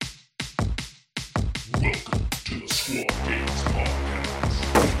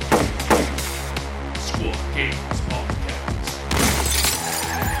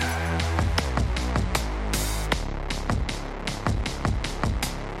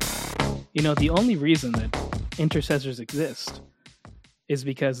You know, the only reason that intercessors exist is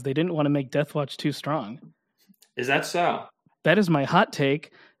because they didn't want to make Deathwatch too strong. Is that so? That is my hot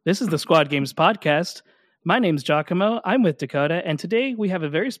take. This is the Squad Games podcast. My name's Giacomo. I'm with Dakota, and today we have a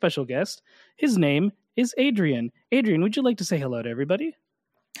very special guest. His name is Adrian. Adrian, would you like to say hello to everybody?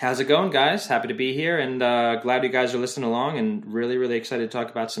 How's it going, guys? Happy to be here, and glad you guys are listening along, and really, really excited to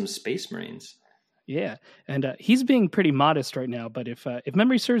talk about some Space Marines. Yeah, and he's being pretty modest right now, but if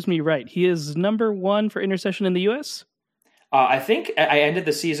memory serves me right, he is number one for Intercession in the U.S.? I think I ended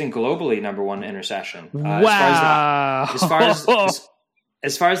the season globally number one Intercession. Wow!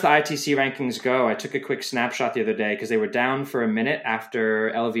 As far as the ITC rankings go, I took a quick snapshot the other day because they were down for a minute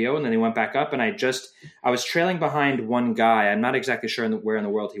after LVO, and then they went back up, and I was trailing behind one guy. I'm not exactly sure where in the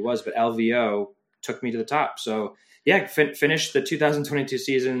world he was, but LVO took me to the top. So yeah, finished the 2022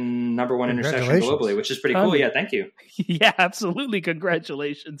 season number one Intercession globally, which is pretty cool. Yeah, thank you. Yeah, absolutely.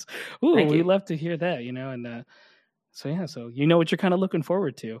 Congratulations. Ooh, we love to hear that, and so you know what you're kind of looking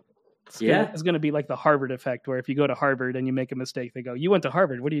forward to. It's going to be like the Harvard effect, where if you go to Harvard and you make a mistake, they go, "You went to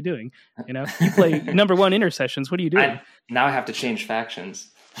Harvard. What are you doing? You play number one Intercessions. What are you doing?" Now I have to change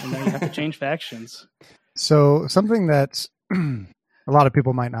factions. And now you have to change factions. So something that a lot of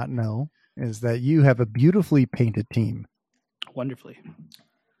people might not know is that you have a beautifully painted team. Wonderfully.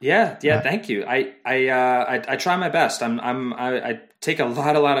 Yeah. Thank you. I try my best. I take a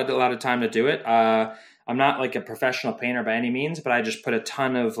lot of time to do it. I'm not like a professional painter by any means, but I just put a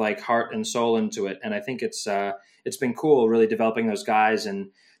ton of like heart and soul into it. And I think it's been cool really developing those guys.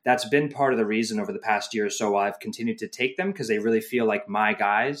 And that's been part of the reason over the past year or so I've continued to take them, because they really feel like my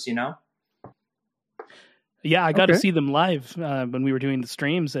guys, Yeah, I got to see them live when we were doing the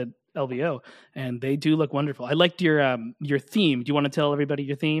streams at LVO, and they do look wonderful. I liked your theme. Do you want to tell everybody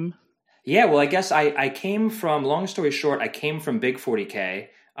your theme? Yeah, well, I guess I came from, long story short, I came from Big 40K.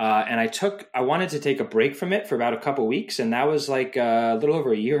 And I wanted to take a break from it for about a couple weeks, and that was like a little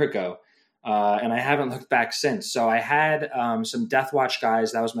over a year ago. And I haven't looked back since. So I had some Deathwatch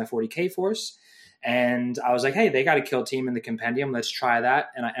guys. That was my 40K force. And I was like, hey, they got a kill team in the compendium. Let's try that.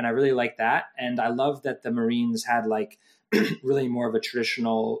 And I really like that. And I love that the Marines had like really more of a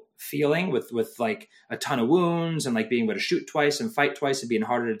traditional feeling with like a ton of wounds and like being able to shoot twice and fight twice and being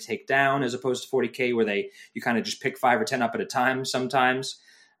harder to take down, as opposed to 40K where you kind of just pick 5 or 10 up at a time sometimes.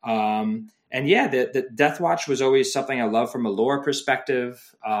 And yeah, the Deathwatch was always something I love from a lore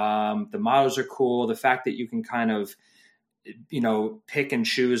perspective. The models are cool. The fact that you can kind of, pick and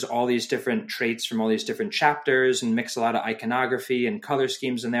choose all these different traits from all these different chapters and mix a lot of iconography and color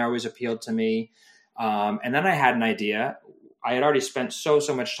schemes in there always appealed to me. And then I had an idea. I had already spent so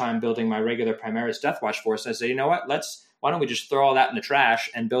much time building my regular Primaris Deathwatch force. I said, you know what, why don't we just throw all that in the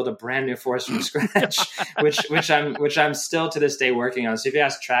trash and build a brand new force from scratch, which I'm still to this day working on. So if you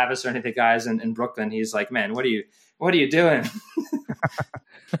ask Travis or any of the guys in Brooklyn, he's like, man, what are you doing?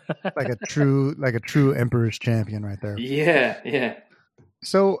 like a true Emperor's champion right there. Yeah.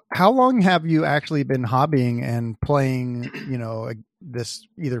 So how long have you actually been hobbying and playing, this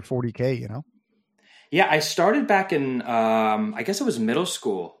either 40K, Yeah, I started back in, I guess it was middle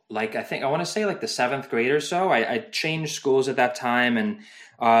school. Like, I want to say like the 7th grade or so. I changed schools at that time. And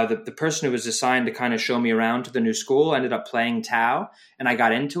the person who was assigned to kind of show me around to the new school ended up playing Tau. And I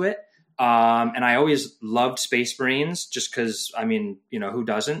got into it. And I always loved Space Marines just because, who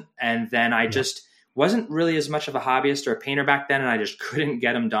doesn't? And then I just wasn't really as much of a hobbyist or a painter back then, and I just couldn't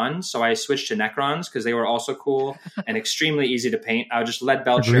get them done. So I switched to Necrons because they were also cool and extremely easy to paint. I would just lead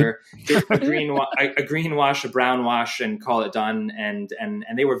belcher, a green wash, a brown wash, and call it done. And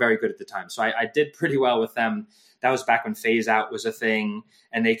they were very good at the time. So I did pretty well with them. That was back when phase out was a thing,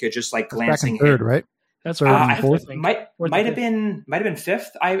 and they could just like glancing back in third, right? That's right. Fourth. Might have been 5th.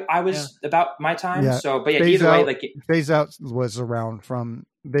 I was about my time. Yeah. So, but yeah, phase either out, way, like phase out was around from,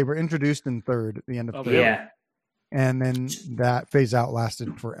 they were introduced in third at the end of third. Yeah. And then that phase out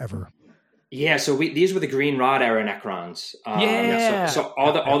lasted forever. Yeah, so these were the green rod era Necrons. So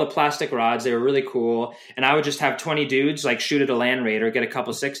all the plastic rods, they were really cool. And I would just have 20 dudes like shoot at a land raider, get a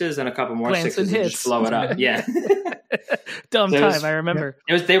couple 6s, then a couple more Glance 6s, and just blow it up. Yeah. Dumb time, I remember.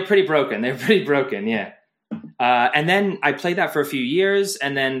 They were pretty broken. Yeah. And then I played that for a few years,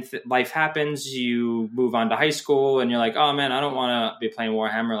 and then life happens. You move on to high school, and you're like, oh man, I don't want to be playing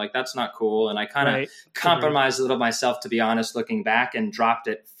Warhammer. Like, that's not cool. And I kind of compromised a little myself, to be honest, looking back, and dropped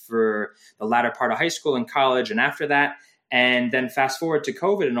it for the latter part of high school and college and after that. And then fast forward to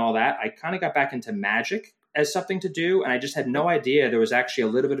COVID and all that, I kind of got back into Magic as something to do. And I just had no idea there was actually a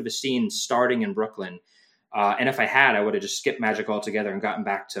little bit of a scene starting in Brooklyn. And if I had, I would have just skipped Magic altogether and gotten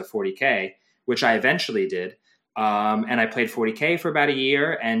back to 40K, which I eventually did. And I played 40K for about a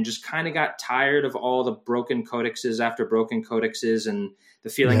year and just kind of got tired of all the broken codexes after broken codexes and the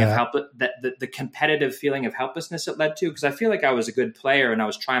feeling of the competitive feeling of helplessness it led to. Because I feel like I was a good player and I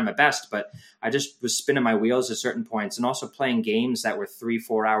was trying my best, but I just was spinning my wheels at certain points and also playing games that were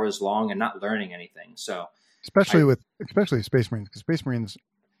 3-4 hours long and not learning anything. So especially Space Marines, because Space Marines,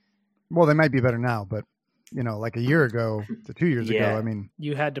 well, they might be better now, but like a year ago to 2 years ago, I mean,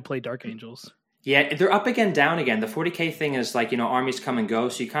 you had to play Dark Angels. Yeah, they're up again, down again. The 40K thing is like, armies come and go.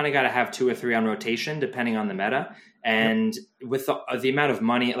 So you kind of got to have 2 or 3 on rotation, depending on the meta. And with the amount of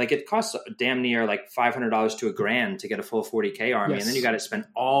money, like it costs damn near like $500 to $1,000 to get a full 40K army. And then you got to spend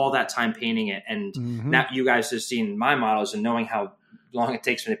all that time painting it. And now you guys have seen my models and knowing how long it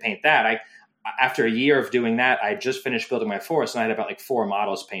takes me to paint that. After a year of doing that, I just finished building my force and I had about like 4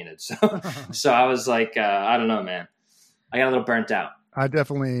 models painted. So I was like, I don't know, man. I got a little burnt out. I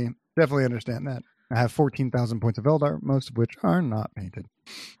definitely understand that. I have 14,000 points of Eldar, most of which are not painted.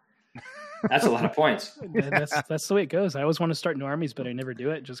 That's a lot of points. That's the way it goes. I always want to start new armies, but I never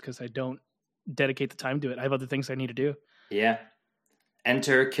do it just because I don't dedicate the time to it. I have other things I need to do. Yeah.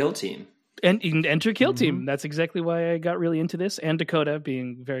 Enter Kill Team. And enter Kill Team. That's exactly why I got really into this. And Dakota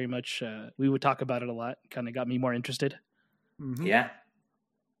being very much, we would talk about it a lot, kind of got me more interested. Yeah.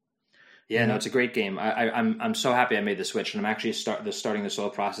 Yeah, no, it's a great game. I'm so happy I made the switch, and I'm actually starting this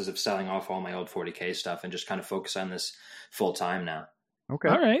whole process of selling off all my old 40K stuff and just kind of focus on this full time now. Okay.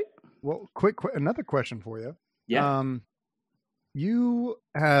 All right. Well, another question for you. Yeah. You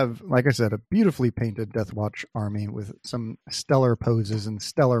have, like I said, a beautifully painted Death Watch army with some stellar poses and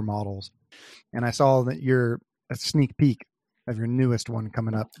stellar models. And I saw that you're a sneak peek of your newest one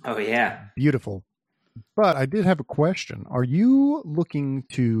coming up. Oh, yeah. Beautiful. But I did have a question. Are you looking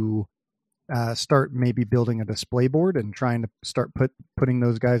to start maybe building a display board and trying to start putting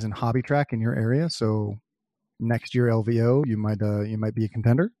those guys in hobby track in your area? So next year LVO, you might be a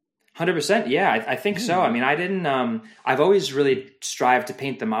contender. 100%. Yeah, I think so. I mean, I didn't, I've always really strived to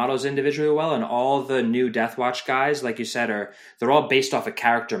paint the models individually well, and all the new Death Watch guys, like you said, they're all based off a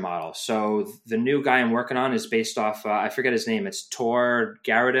character model. So the new guy I'm working on is based off, I forget his name. It's Tor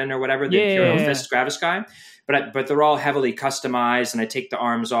Garridan or whatever, the Imperial Fist Gravis guy. But they're all heavily customized, and I take the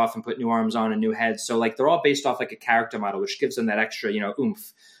arms off and put new arms on and new heads. So like they're all based off like a character model, which gives them that extra,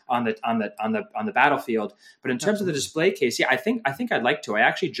 oomph on the battlefield. But in terms of the display case, yeah, I think I'd like to. I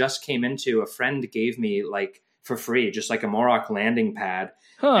actually just came into, a friend gave me like for free, just like a Morok landing pad.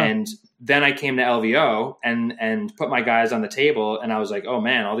 And then I came to LVO and put my guys on the table, and I was like, oh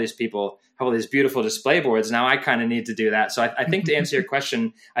man, all these people have all these beautiful display boards. Now I kind of need to do that. So I think to answer your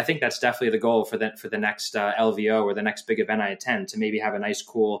question, I think that's definitely the goal for the next LVO or the next big event I attend, to maybe have a nice,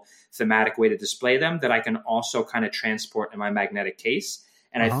 cool thematic way to display them that I can also kind of transport in my magnetic case.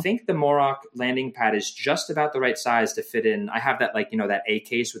 And I think the Morok landing pad is just about the right size to fit in. I have that that A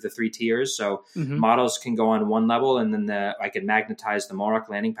case with the 3 tiers. So models can go on one level, and then I can magnetize the Morok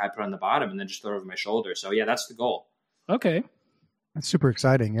landing pad, put on the bottom, and then just throw it over my shoulder. So yeah, that's the goal. Okay. That's super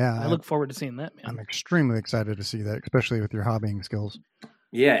exciting. Yeah. I look forward to seeing that, man. I'm extremely excited to see that, especially with your hobbying skills.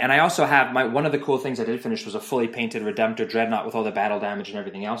 Yeah, and I also have one of the cool things I did finish was a fully painted Redemptor Dreadnought with all the battle damage and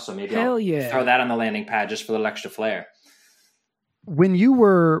everything else. So maybe I'll throw that on the landing pad just for a little extra flair. When you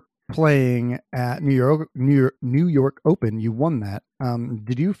were playing at New York Open, you won that.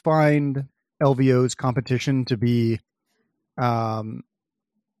 Did you find LVO's competition to be more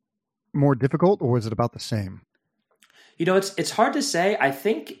difficult, or was it about the same? It's hard to say. I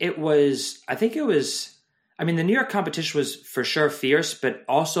think it was. I mean, the New York competition was for sure fierce, but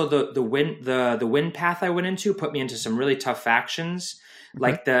also the win path I went into put me into some really tough factions.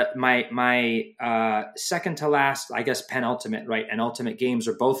 Like my second to last, I guess penultimate, right, and ultimate games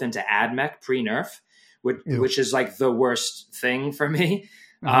are both into AdMech pre-nerf, which is like the worst thing for me.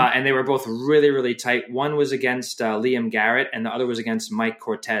 And they were both really, really tight. One was against Liam Garrett, and the other was against Mike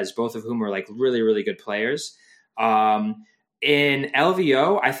Cortez, both of whom were like really, really good players. In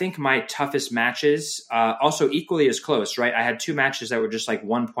LVO, I think my toughest matches, also equally as close, right? I had 2 matches that were just like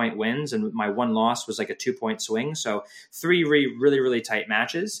 1-point wins, and my one loss was like a 2-point swing. So 3 really, really tight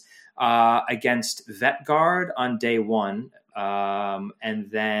matches against Vet Guard on day 1.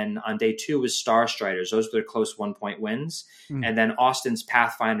 And then on day 2 was Star Striders. Those were the close 1-point wins. And then Austin's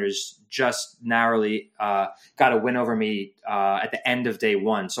Pathfinders just narrowly got a win over me at the end of day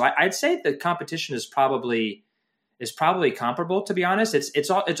 1. So I'd say the competition is probably comparable, to be honest.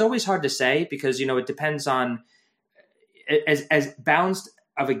 It's always hard to say because, it depends on as balanced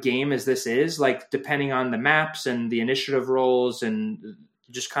of a game as this is, like depending on the maps and the initiative rolls and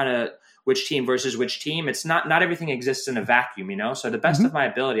just kind of which team versus which team. It's not everything exists in a vacuum, So the best of my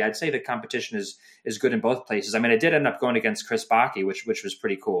ability, I'd say the competition is good in both places. I mean, I did end up going against Chris Baki, which was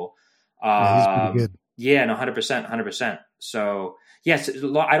pretty cool. He's pretty good. Yeah, no, 100%. So yes,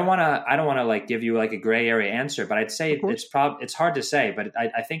 I don't want to like give you like a gray area answer, but I'd say it's hard to say, but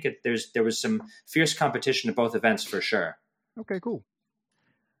I think there was some fierce competition at both events for sure. Okay, cool.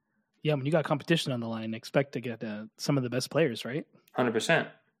 Yeah, when you got competition on the line, expect to get some of the best players, right? 100%.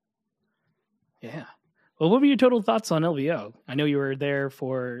 Yeah. Well, what were your total thoughts on LVO? I know you were there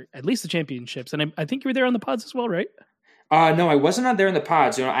for at least the championships, and I think you were there on the pods as well, right? No, I wasn't out there in the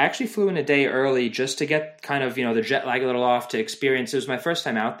pods. I actually flew in a day early just to get kind of, the jet lag a little off to experience. It was my first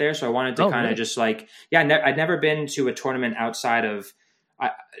time out there, so I wanted to of just like, I'd never been to a tournament outside of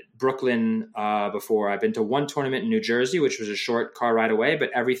Brooklyn before. I've been to one tournament in New Jersey, which was a short car ride away, but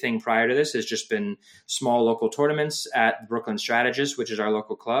everything prior to this has just been small local tournaments at Brooklyn Strategist, which is our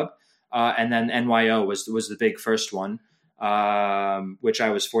local club. And then NYO was the big first one. Which I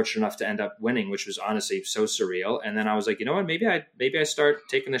was fortunate enough to end up winning, which was honestly so surreal. And then I was like, you know what, maybe I start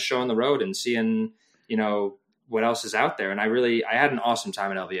taking the show on the road and seeing, what else is out there. And I had an awesome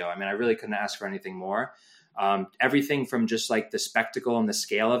time at LVO. I mean, I really couldn't ask for anything more. Everything from just like the spectacle and the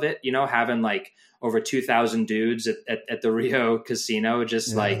scale of it, having like over 2,000 dudes at the Rio casino,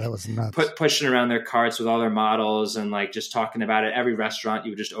 just that was nuts. Pushing around their carts with all their models and like just talking about it. Every restaurant,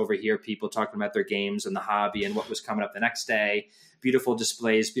 you would just overhear people talking about their games and the hobby and what was coming up the next day. Beautiful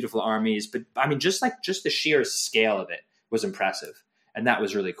displays, beautiful armies. But I mean, just the sheer scale of it was impressive. And that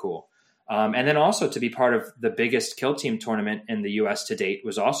was really cool. And then also to be part of the biggest kill team tournament in the US to date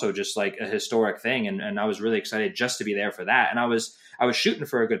was also just like a historic thing. And I was really excited just to be there for that. And I was shooting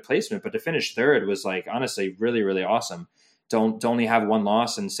for a good placement, but to finish third was like, honestly, really, really awesome. To only have one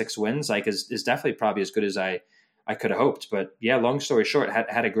loss and 6 wins, like is definitely probably as good as I could have hoped. But yeah, long story short,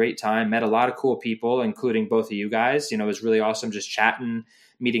 had a great time, met a lot of cool people, including both of you guys. It was really awesome just chatting,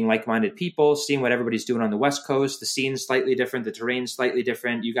 meeting like-minded people, seeing what everybody's doing on the West Coast. The scene's slightly different. The terrain's slightly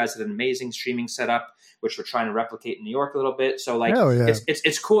different. You guys had an amazing streaming setup, which we're trying to replicate in New York a little bit. So like,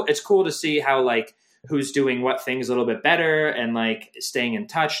 it's cool. It's cool to see how like who's doing what things a little bit better and like staying in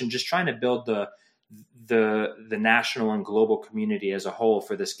touch and just trying to build the national and global community as a whole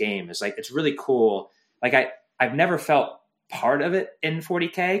for this game. It's really cool. Like I've never felt part of it in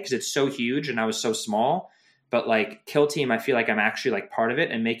 40K because it's so huge and I was so small. But like Kill Team, I feel like I'm actually like part of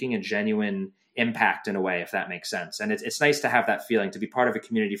it and making a genuine impact in a way, if that makes sense. And it's nice to have that feeling, to be part of a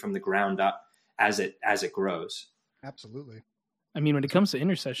community from the ground up as it grows. Absolutely. I mean, when it comes to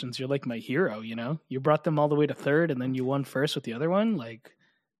intercessions, you're like my hero, You brought them all the way to third and then you won first with the other one. Like,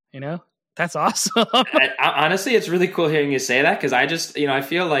 that's awesome. Honestly, it's really cool hearing you say that because I just, I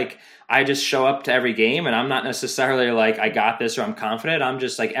feel like I just show up to every game and I'm not necessarily like, I got this or I'm confident. I'm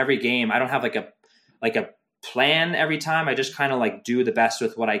just like every game. I don't have like a plan every time. I just kind of like do the best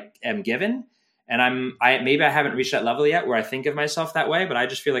with what I am given. And maybe I haven't reached that level yet where I think of myself that way, but I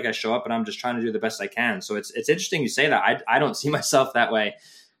just feel like I show up and I'm just trying to do the best I can. So it's interesting you say that. I don't see myself that way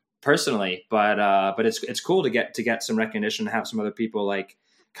personally, but it's cool to get some recognition, to have some other people like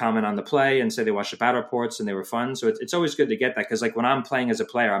comment on the play and say they watched the battle reports and they were fun. So it's always good to get that. Cause like when I'm playing as a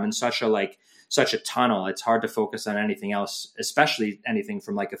player, I'm in such a tunnel. It's hard to focus on anything else, especially anything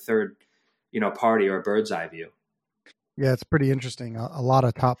from like a third, party or a bird's eye view. Yeah, it's pretty interesting. A lot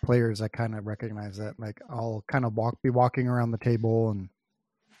of top players, I kind of recognize that. Like I'll kind of be walking around the table and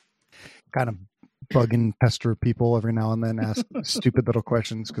kind of bug and pester people every now and then, ask stupid little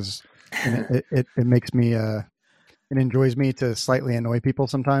questions because it makes me, it enjoys me to slightly annoy people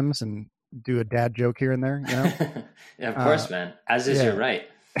sometimes and do a dad joke here and there, Yeah, of course, man. As is your right.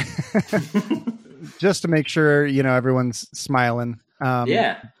 Just to make sure, everyone's smiling.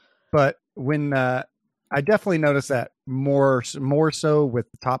 But when I definitely notice that more so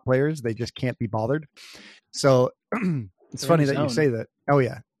with the top players, they just can't be bothered. So it's funny that you say that. Oh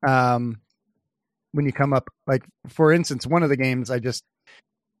yeah. When you come up, like for instance, one of the games I just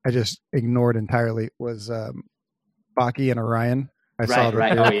ignored entirely was Baki and Orion. I saw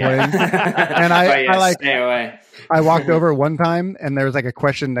that they were playing, and I walked over one time, and there was like a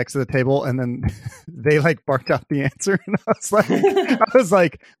question next to the table, and then they like barked out the answer, and I was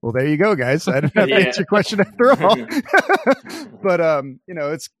like, well, there you go, guys. I didn't have to answer your question after all. But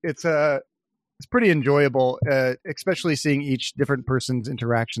it's pretty enjoyable, especially seeing each different person's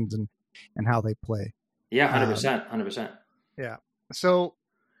interactions and how they play. Yeah, 100%. Yeah. So,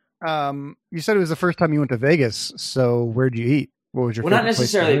 you said it was the first time you went to Vegas. So where'd you eat? What was your not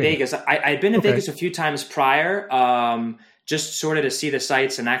necessarily Vegas. I'd been to Vegas a few times prior, just sort of to see the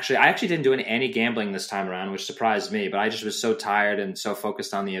sights. And I didn't do any gambling this time around, which surprised me. But I just was so tired and so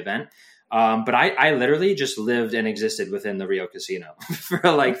focused on the event. But I literally just lived and existed within the Rio Casino for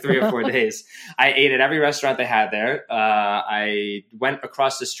like 3 or 4 days. I ate at every restaurant they had there. I went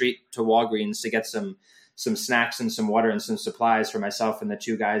across the street to Walgreens to get some snacks and some water and some supplies for myself and the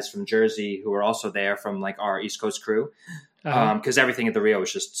 2 guys from Jersey who were also there from like our East Coast crew. Because everything at the Rio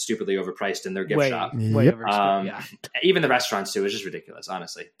was just stupidly overpriced in their gift shop. Even the restaurants too, it was just ridiculous,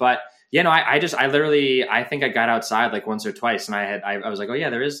 honestly. But I think I got outside like once or twice, and I was like, oh yeah,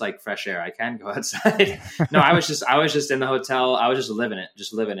 there is like fresh air. I can go outside. No, I was just in the hotel. I was just living it.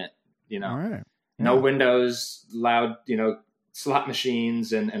 All right. Yeah. No windows, loud, slot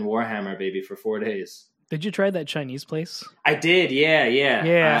machines and Warhammer, baby, for 4 days. Did you try that Chinese place? I did,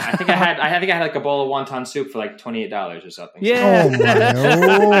 yeah. I think I had like a bowl of wonton soup for like $28 or something. Yeah. Oh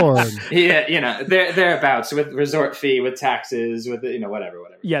my Lord. Yeah, thereabouts with resort fee, with taxes, with whatever.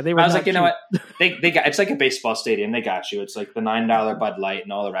 Yeah, they were. I was like, you know what? They got, it's like a baseball stadium. They got you. It's like the $9 Bud Light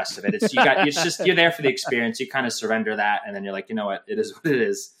and all the rest of it. You're there for the experience. You kind of surrender that, and then you're like, you know what? It is what it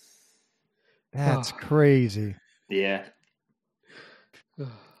is. That's crazy. Yeah.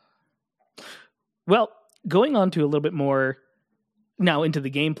 Well, going on to a little bit more now into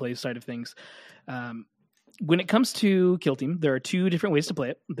the gameplay side of things. When it comes to Kill Team, there are 2 different ways to play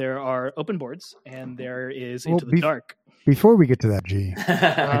it. There are open boards, and there is Into the Dark. Before we get to that, G,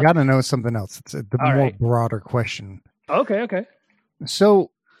 I got to know something else. It's the more broader question. Okay. So,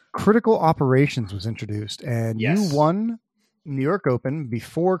 Critical Operations was introduced, and you won New York Open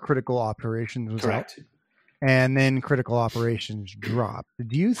before Critical Operations was out. And then Critical Operations dropped.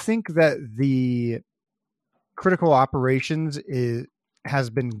 Do you think that the Critical Operations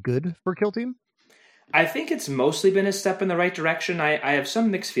has been good for Kill Team? I think it's mostly been a step in the right direction. I have some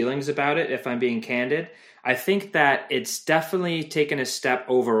mixed feelings about it, if I'm being candid. I think that it's definitely taken a step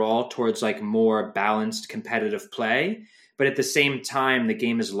overall towards like more balanced competitive play. But at the same time, the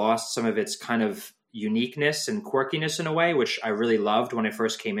game has lost some of its kind of uniqueness and quirkiness in a way, which I really loved when I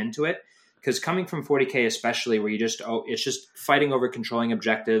first came into it. Because coming from 40K especially, where it's just fighting over controlling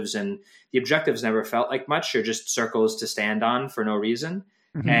objectives, and the objectives never felt like much. They're just circles to stand on for no reason.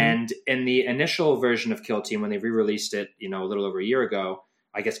 Mm-hmm. And in the initial version of Kill Team, when they re-released it, a little over a year ago,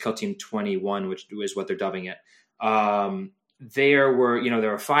 I guess Kill Team 21, which is what they're dubbing it, there were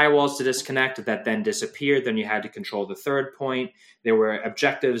firewalls to disconnect that then disappeared. Then you had to control the third point. There were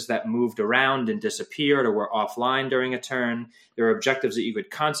objectives that moved around and disappeared or were offline during a turn. There were objectives that you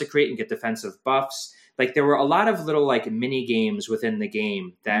could consecrate and get defensive buffs. Like there were a lot of little like mini games within the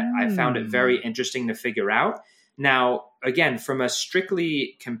game that I found it very interesting to figure out. Now, again, from a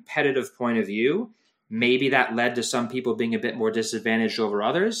strictly competitive point of view, maybe that led to some people being a bit more disadvantaged over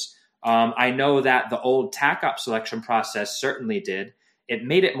others. I know that the old TAC-up selection process certainly did. It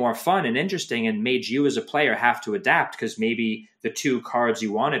made it more fun and interesting and made you as a player have to adapt because maybe the 2 cards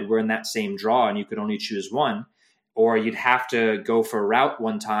you wanted were in that same draw and you could only choose one. Or you'd have to go for a route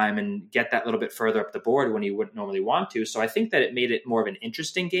one time and get that little bit further up the board when you wouldn't normally want to. So I think that it made it more of an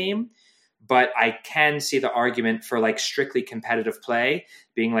interesting game. But I can see the argument for like strictly competitive play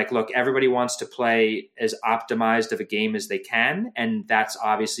being like, look, everybody wants to play as optimized of a game as they can. And that's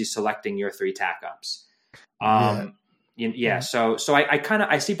obviously selecting your 3 TAC-ups. So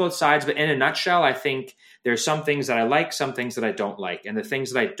I see both sides, but in a nutshell, I think there's some things that I like, some things that I don't like. And the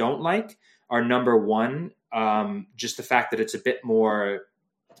things that I don't like are number one, just the fact that it's a bit more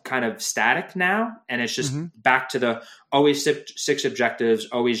kind of static now, and it's just back to the always 6 objectives,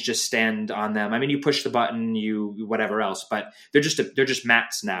 always just stand on them. I mean, you push the button, you whatever else, but they're just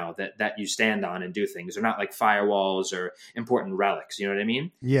mats now that you stand on and do things. They're not like firewalls or important relics. You know what I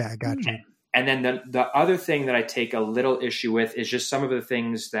mean? Yeah, I got you. And then the other thing that I take a little issue with is just some of the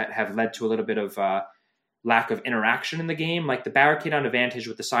things that have led to a little bit of lack of interaction in the game, like the barricade on advantage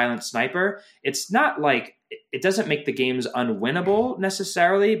with the silent sniper. It's not like it doesn't make the games unwinnable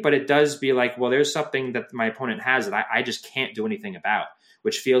necessarily, but it does be like, well, there's something that my opponent has that I just can't do anything about,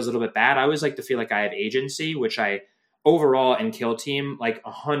 which feels a little bit bad. I always like to feel like I have agency, which I overall in Kill Team, like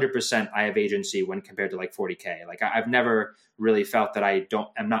 100% I have agency when compared to like 40K. Like I've never really felt that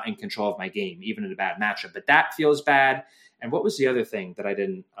I'm not in control of my game, even in a bad matchup, but that feels bad. And what was the other thing that I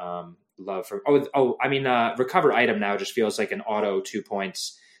didn't love from, recover item now just feels like an auto 2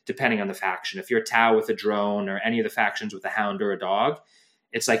 points depending on the faction. If you're Tau with a drone or any of the factions with a hound or a dog,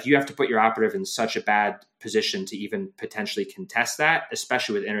 it's like you have to put your operative in such a bad position to even potentially contest that,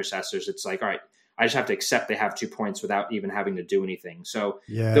 especially with intercessors. It's like, all right, I just have to accept they have 2 points without even having to do anything. So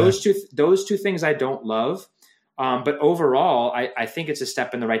those two things I don't love. But overall, I think it's a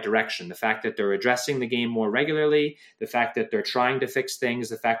step in the right direction. The fact that they're addressing the game more regularly, the fact that they're trying to fix things,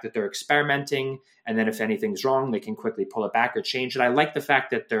 the fact that they're experimenting, and then if anything's wrong, they can quickly pull it back or change it. I like the fact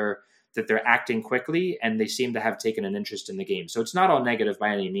that they're that they're acting quickly, and they seem to have taken an interest in the game. So it's not all negative by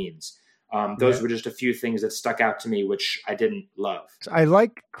any means. Those were just a few things that stuck out to me, which I didn't love. I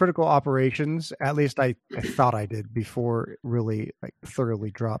like critical operations. At least I thought I did before it really like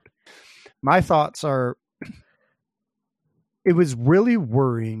thoroughly dropped. My thoughts are, it was really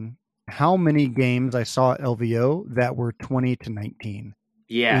worrying how many games I saw at LVO that were 20-19.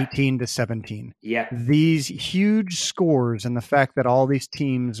 Yeah. 18-17. Yeah. These huge scores, and the fact that all these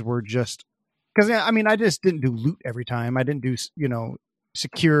teams were just, because I mean, I just didn't do loot every time. I didn't do,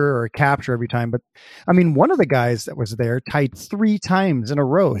 secure or capture every time. But I mean, one of the guys that was there tied 3 times in a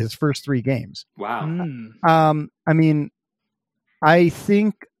row his first 3 games. Wow. I mean, I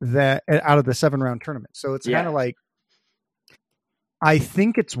think that out of the 7-round tournament. So it's kind of like, I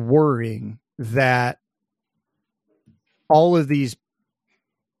think it's worrying that all of these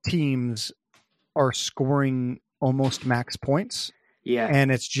teams are scoring almost max points. Yeah.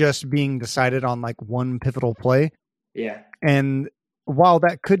 And it's just being decided on like one pivotal play. Yeah. And while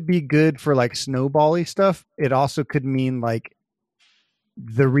that could be good for like snowbally stuff, it also could mean like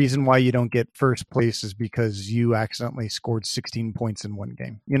the reason why you don't get first place is because you accidentally scored 16 points in one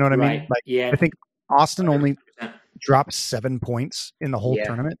game. You know what I mean? Like, I think Austin only dropped 7 points in the whole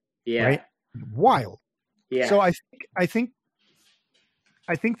tournament. Yeah. Right? Wild. Yeah. So I think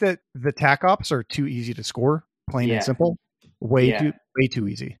that the tac ops are too easy to score, plain and simple. Way too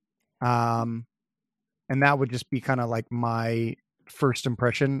easy. And that would just be kind of like my first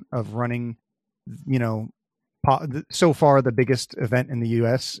impression of running, so far the biggest event in the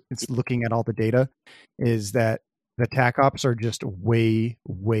US, it's looking at all the data, is that the tac ops are just way,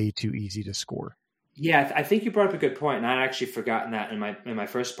 way too easy to score. Yeah, I think you brought up a good point, and I'd actually forgotten that in my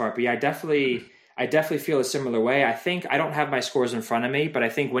first part. But yeah, I definitely feel a similar way. I think I don't have my scores in front of me, but I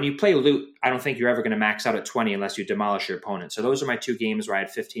think when you play loot, I don't think you're ever going to max out at 20 unless you demolish your opponent. So those are my 2 games where I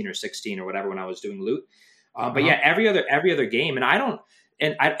had 15 or 16 or whatever when I was doing loot. But yeah, every other game, and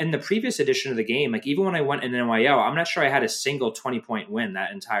in the previous edition of the game, like even when I went in NYO, I'm not sure I had a single 20-point win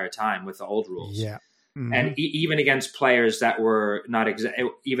that entire time with the old rules. Yeah. Mm-hmm. And even against players that were not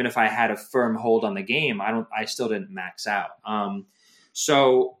even if I had a firm hold on the game, I still didn't max out.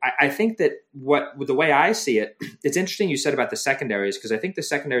 So I think that the way I see it, it's interesting you said about the secondaries, because I think the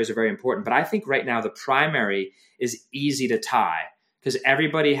secondaries are very important. But I think right now the primary is easy to tie because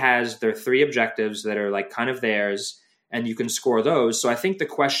everybody has their 3 objectives that are like kind of theirs, and you can score those. So I think the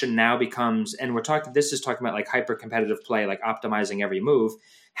question now becomes, and this is talking about like hyper competitive play, like optimizing every move.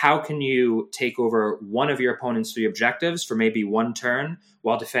 How can you take over one of your opponent's 3 objectives for maybe one turn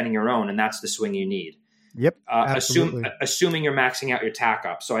while defending your own? And that's the swing you need. Yep. Assuming you're maxing out your tac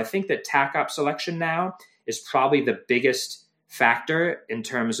op. So I think that tac op selection now is probably the biggest factor in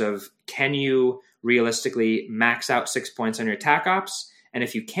terms of, can you realistically max out 6 points on your tac ops? And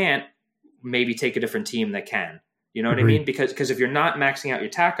if you can't, maybe take a different team that can. You know what I mean? Because if you're not maxing out your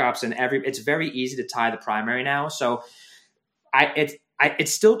tac ops, and it's very easy to tie the primary now. So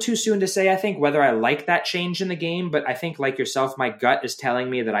it's still too soon to say, I think, whether I like that change in the game. But I think, like yourself, my gut is telling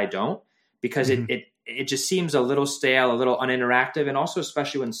me that I don't, because it just seems a little stale, a little uninteractive. And also,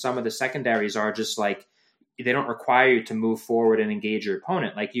 especially when some of the secondaries are just like, they don't require you to move forward and engage your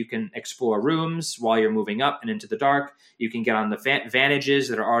opponent. Like, you can explore rooms while you're moving up and into the dark. You can get on the vantages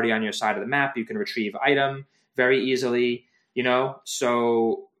that are already on your side of the map. You can retrieve item very easily,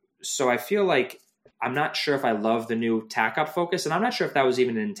 So I feel like, I'm not sure if I love the new tac op focus, and I'm not sure if that was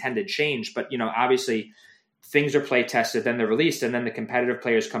even an intended change, but obviously things are play tested, then they're released, and then the competitive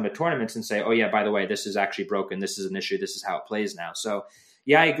players come to tournaments and say, oh yeah, by the way, this is actually broken. This is an issue. This is how it plays now. So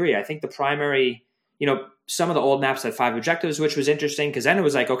yeah, I agree. I think the primary, some of the old maps had 5 objectives, which was interesting, because then it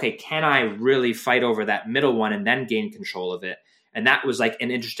was like, okay, can I really fight over that middle one and then gain control of it? And that was like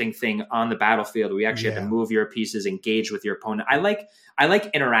an interesting thing on the battlefield. We actually had to move your pieces, engage with your opponent. I like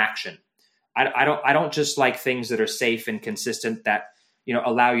interaction. I don't just like things that are safe and consistent that,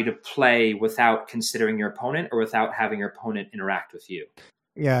 allow you to play without considering your opponent or without having your opponent interact with you.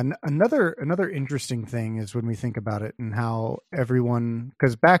 Yeah. And another interesting thing is when we think about it, and how everyone,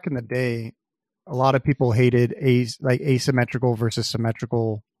 because back in the day, a lot of people hated asymmetrical versus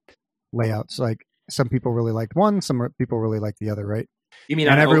symmetrical layouts. Like, some people really liked one, some people really liked the other, right? You mean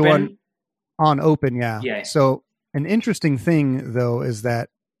open? On open, yeah. Yeah. So an interesting thing, though, is that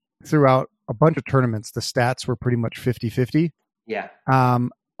throughout a bunch of tournaments, the stats were pretty much 50-50. Yeah.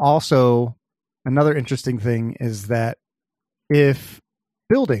 Also, another interesting thing is that if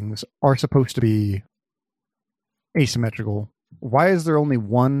buildings are supposed to be asymmetrical, why is there only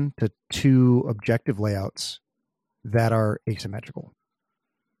 1 to 2 objective layouts that are asymmetrical?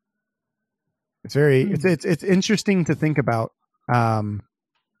 It's very it's interesting to think about.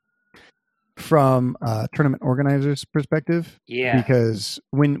 from a tournament organizer's perspective. Yeah. Because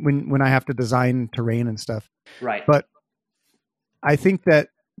when I have to design terrain and stuff. Right. But I think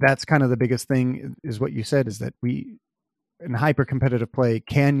that's kind of the biggest thing is what you said, is that in hyper competitive play,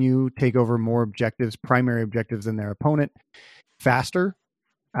 can you take over more objectives, primary objectives than their opponent faster?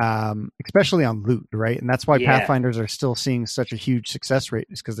 Especially on loot, right? And that's why Pathfinders are still seeing such a huge success rate,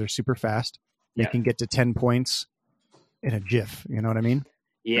 is because they're super fast. They can get to 10 points in a jiff. You know what I mean?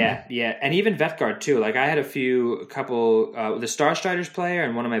 Yeah, yeah. And even Vetguard too. Like I had a couple, the Starstriders player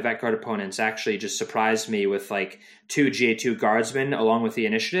and one of my Vetguard opponents actually just surprised me with like 2 GA2 guardsmen along with the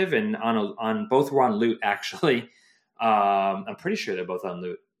initiative, and on both were on loot actually. I'm pretty sure they're both on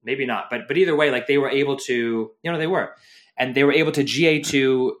loot. Maybe not, but either way, like they were able to, they were. And they were able to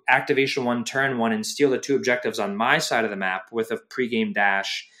GA2 activation 1, turn 1, and steal the 2 objectives on my side of the map with a pregame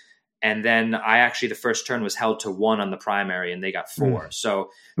dash. And then the first turn was held to 1 on the primary, and they got 4.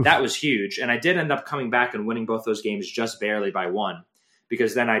 So that was huge. And I did end up coming back and winning both those games just barely by 1,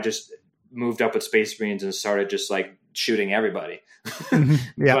 because then I just moved up with Space Marines and started just like shooting everybody.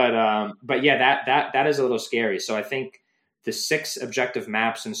 But yeah, that is a little scary. So I think the 6 objective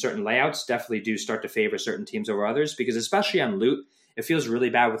maps and certain layouts definitely do start to favor certain teams over others, because especially on loot, it feels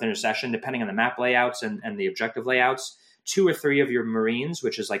really bad with Intercession, depending on the map layouts and the objective layouts. 2 or 3 of your Marines,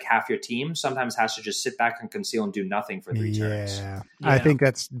 which is like half your team, sometimes has to just sit back and conceal and do nothing for 3 turns. Yeah, I think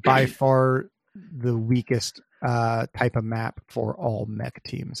that's by far the weakest type of map for all mech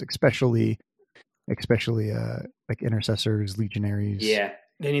teams, especially like Intercessors, Legionaries. Yeah,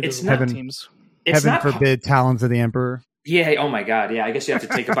 they need those teams. Heaven forbid Talons of the Emperor. Yeah. Oh my God. Yeah. I guess you have to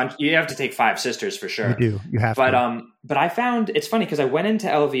take a bunch. You have to take 5 sisters for sure. You do. You have to. But I found it's funny because I went into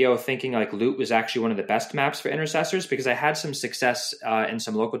LVO thinking like loot was actually one of the best maps for Intercessors, because I had some success in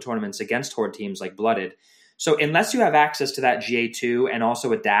some local tournaments against Horde teams like Blooded. So unless you have access to that GA2 and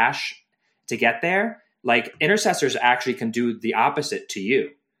also a dash to get there, like Intercessors actually can do the opposite to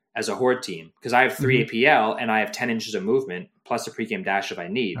you as a Horde team, because I have 3 APL and I have 10 inches of movement plus a pregame dash if I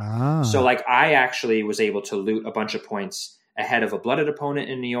need. So like I actually was able to loot a bunch of points ahead of a Blooded opponent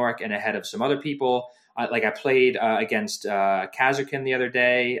in New York and ahead of some other people. Like I played against Kazarkin the other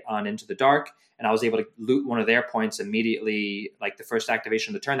day on Into the Dark, and I was able to loot one of their points immediately, like the first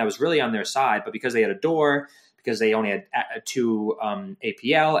activation of the turn. That was really on their side, but because they had a door, because they only had 2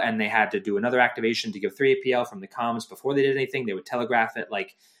 APL, and they had to do another activation to give 3 APL from the comms before they did anything, they would telegraph it.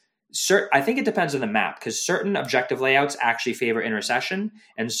 Like, I think it depends on the map, because certain objective layouts actually favor Intercession,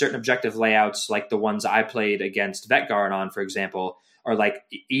 and certain objective layouts, like the ones I played against Vetguard on, for example, are like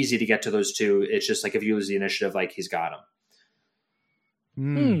easy to get to those 2. It's just like if you lose the initiative, like he's got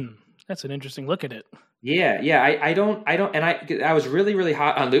them. That's an interesting look at it. Yeah. I was really, really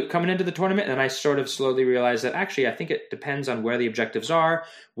hot on loot coming into the tournament, and I sort of slowly realized that actually I think it depends on where the objectives are,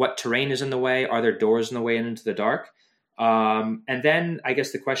 what terrain is in the way, are there doors in the way and Into the Dark. And then I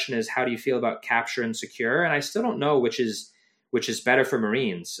guess the question is, how do you feel about capture and secure? And I still don't know which is better for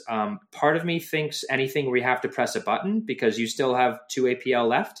Marines. Part of me thinks anything where you have to press a button, because you still have 2 APL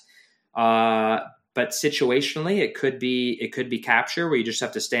left. But situationally, it could be capture, where you just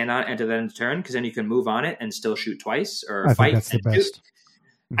have to stand on it and then turn, because then you can move on it and still shoot twice or I fight. Think that's the best.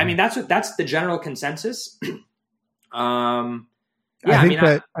 I mean, that's the general consensus.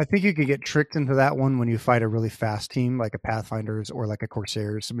 I think you could get tricked into that one when you fight a really fast team, like a Pathfinders or like a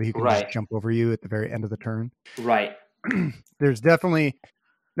Corsairs, somebody who can just jump over you at the very end of the turn. Right. There's definitely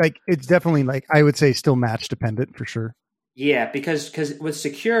I would say still match dependent for sure. Yeah, because with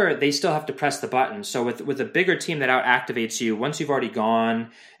secure, they still have to press the button. So with a bigger team that out activates you, once you've already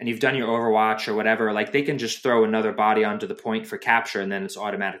gone and you've done your Overwatch or whatever, like they can just throw another body onto the point for capture, and then it's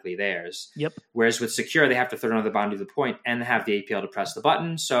automatically theirs. Yep. Whereas with secure, they have to throw another body to the point and have the APL to press the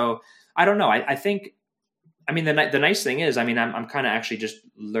button. So I don't know. I think, I mean, the nice thing is, I mean, I'm kind of actually just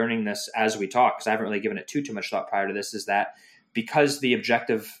learning this as we talk, because I haven't really given it too much thought prior to this, is that because the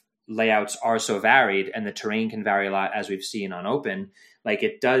objective layouts are so varied and the terrain can vary a lot, as we've seen on open, like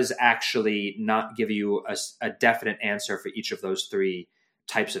it does actually not give you a definite answer for each of those 3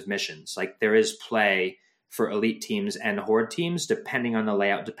 types of missions. Like there is play for elite teams and horde teams, depending on the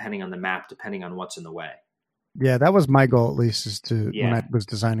layout, depending on the map, depending on what's in the way. Yeah, that was my goal, at least, is to when I was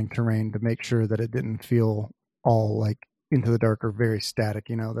designing terrain, to make sure that it didn't feel all like Into the Dark or very static.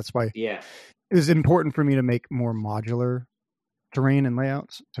 You know, that's why it was important for me to make more modular terrain and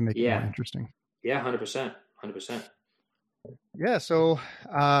layouts to make it more interesting. Yeah, 100%. Yeah, so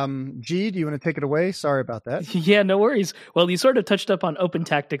G, do you want to take it away? Sorry about that. Yeah, no worries. Well, you sort of touched up on open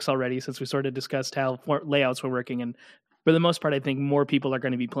tactics already, since we sort of discussed how layouts were working, and for the most part, I think more people are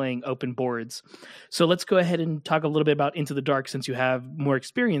going to be playing open boards. So let's go ahead and talk a little bit about Into the Dark, since you have more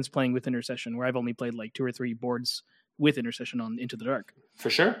experience playing with Intercession, where I've only played like 2 or 3 boards with Intercession on Into the Dark. For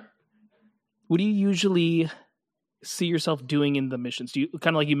sure. What do you usually see yourself doing in the missions? Do you,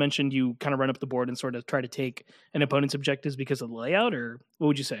 kind of like you mentioned, you kind of run up the board and sort of try to take an opponent's objectives because of the layout, or what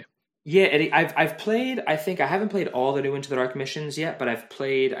would you say? Yeah, Eddie, I've played, I think I haven't played all the new Into the Dark missions yet, but I've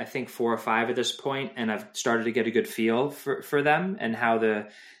played, I think 4 or 5 at this point, and I've started to get a good feel for them and how the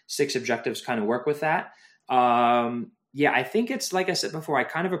 6 objectives kind of work with that. Yeah, I think it's, like I said before, I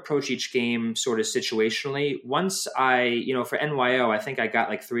kind of approach each game sort of situationally. Once for NYO, I think I got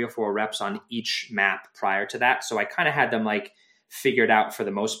like 3 or 4 reps on each map prior to that, so I kind of had them like figured out for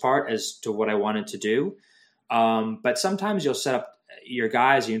the most part as to what I wanted to do. But sometimes you'll set up your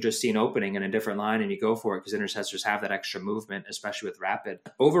guys, you just see an opening in a different line and you go for it because intercessors have that extra movement, especially with rapid.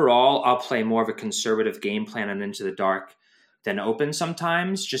 Overall, I'll play more of a conservative game plan on Into the Dark than open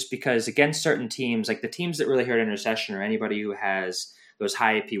sometimes, just because against certain teams, like the teams that really hurt Intercession or anybody who has those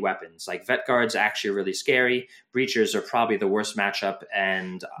high AP weapons, like Vet Guard's actually really scary. Breachers are probably the worst matchup,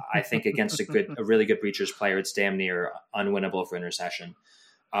 and I think against a really good Breachers player, it's damn near unwinnable for Intercession.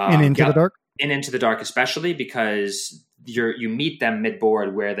 And Into the Dark? And Into the Dark especially, because you meet them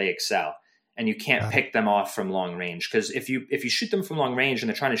mid-board where they excel, and you can't pick them off from long range. Because if you shoot them from long range and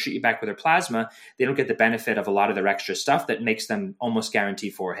they're trying to shoot you back with their plasma, they don't get the benefit of a lot of their extra stuff that makes them almost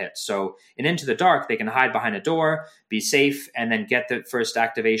guarantee 4 hits. So in Into the Dark, they can hide behind a door, be safe, and then get the first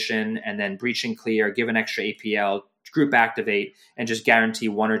activation, and then breach and clear, give an extra APL, group activate, and just guarantee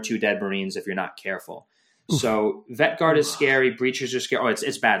 1 or 2 dead Marines if you're not careful. So Vet Guard is scary. Breachers are scary. Oh,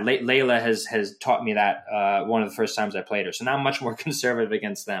 it's bad. Layla has taught me that one of the first times I played her. So now I'm much more conservative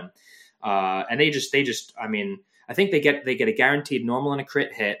against them. And they just, I mean, I think they get a guaranteed normal and a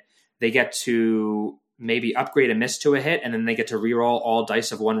crit hit. They get to maybe upgrade a miss to a hit, and then they get to reroll all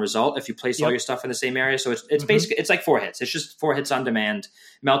dice of 1 result if you place all your stuff in the same area. So it's basically, it's like 4 hits. It's just 4 hits on demand,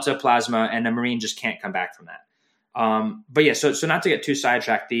 Melta, Plasma, and a Marine just can't come back from that. But yeah, so not to get too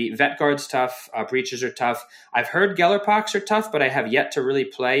sidetracked, the Vet Guard's tough, Breaches are tough. I've heard Gellerpox are tough, but I have yet to really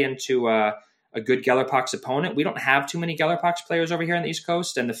play into a good Gellerpox opponent. We don't have too many Gellerpox players over here on the East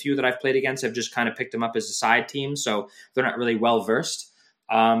Coast, and the few that I've played against have just kind of picked them up as a side team, so they're not really well versed.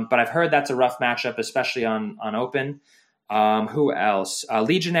 But I've heard that's a rough matchup, especially on open. Who else?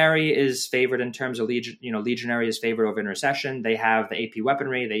 Legionary is favored in terms of Legionary is favored over Intercession. They have the AP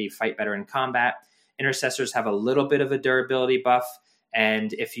weaponry. They fight better in combat. Intercessors have a little bit of a durability buff,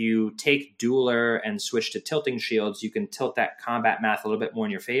 and if you take Dueler and switch to tilting shields, you can tilt that combat math a little bit more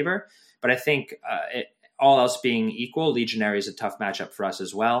in your favor. But I think all else being equal, Legionary is a tough matchup for us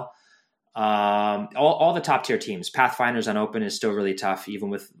as well. All the top tier teams, Pathfinders on open is still really tough, even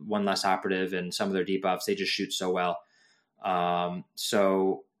with 1 less operative and some of their debuffs. They just shoot so well.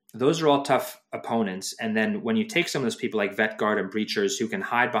 So those are all tough opponents. And then when you take some of those people like Vet Guard and Breachers who can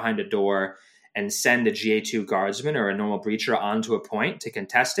hide behind a door and send a GA2 guardsman or a normal breacher onto a point to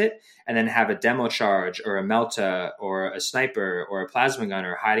contest it, and then have a demo charge or a Melta or a sniper or a plasma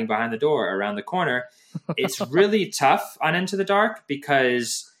gunner hiding behind the door or around the corner, it's really tough on Into the Dark,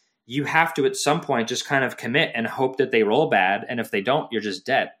 because you have to at some point just kind of commit and hope that they roll bad, and if they don't, you're just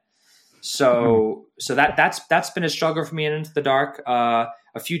dead. So that's been a struggle for me in Into the Dark.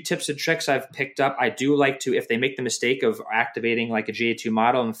 A few tips and tricks I've picked up. I do like to, if they make the mistake of activating like a GA2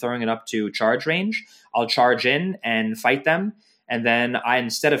 model and throwing it up to charge range, I'll charge in and fight them. And then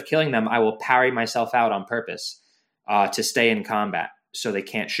instead of killing them, I will parry myself out on purpose to stay in combat so they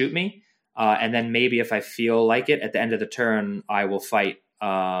can't shoot me. And then maybe if I feel like it at the end of the turn, I will fight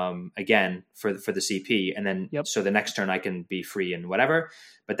again for the CP. And then so the next turn I can be free and whatever.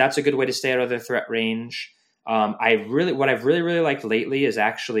 But that's a good way to stay out of their threat range. What I've really liked lately is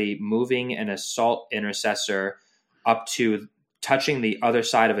actually moving an assault intercessor up to touching the other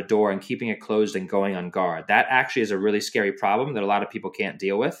side of a door and keeping it closed and going on guard. That actually is a really scary problem that a lot of people can't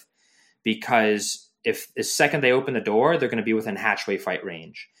deal with, because if the second they open the door, they're going to be within hatchway fight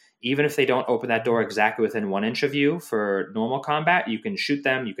range. Even if they don't open that door exactly within 1 inch of you for normal combat, you can shoot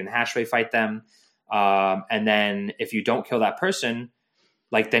them, you can hatchway fight them. And then if you don't kill that person,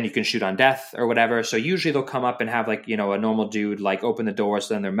 then you can shoot on death or whatever. So usually they'll come up and have a normal dude open the door,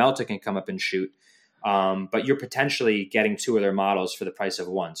 so then their Melta can come up and shoot. But you're potentially getting 2 of their models for the price of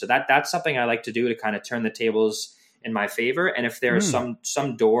 1. So that's something I like to do to kind of turn the tables in my favor. And if there are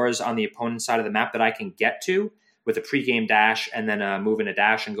some doors on the opponent's side of the map that I can get to with a pregame dash and then move in a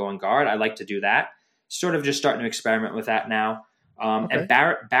dash and go on guard, I like to do that. Sort of just starting to experiment with that now. And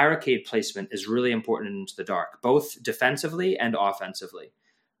barricade placement is really important in Into the Dark, both defensively and offensively.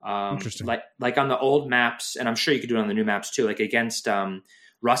 Interesting. Like on the old maps, and I'm sure you could do it on the new maps too, like against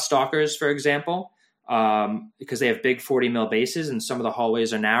Rust Stalkers, for example, because they have big 40 mil bases and some of the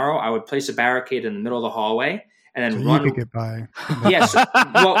hallways are narrow. I would place a barricade in the middle of the hallway and then run. You could get by. Yes. So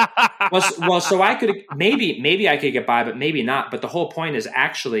I could maybe I could get by, but maybe not. But the whole point is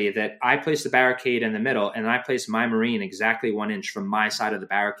actually that I place the barricade in the middle and I place my Marine exactly 1 inch from my side of the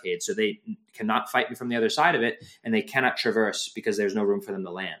barricade. So they cannot fight me from the other side of it and they cannot traverse because there's no room for them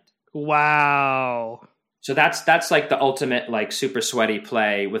to land. Wow. So that's like the ultimate like super sweaty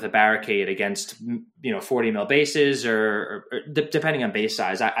play with a barricade against 40 mil bases or depending on base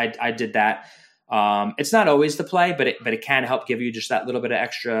size. I did that. It's not always the play, but it can help give you just that little bit of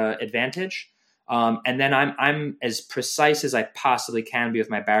extra advantage. And then I'm as precise as I possibly can be with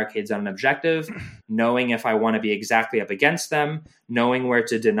my barricades on an objective, knowing if I want to be exactly up against them, knowing where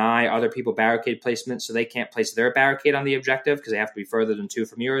to deny other people barricade placement so they can't place their barricade on the objective because they have to be further than 2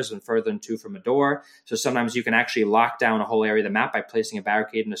 from yours and further than 2 from a door. So sometimes you can actually lock down a whole area of the map by placing a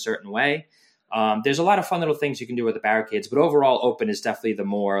barricade in a certain way. There's a lot of fun little things you can do with the barricades, but overall open is definitely the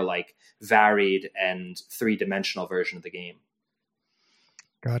more like varied and 3-dimensional version of the game.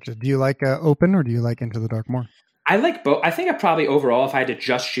 Gotcha. Do you like open or do you like Into the Dark more? I like both. I think I probably overall, if I had to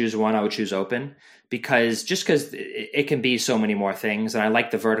just choose one, I would choose open because it can be so many more things. And I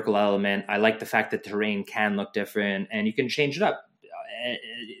like the vertical element. I like the fact that terrain can look different and you can change it up,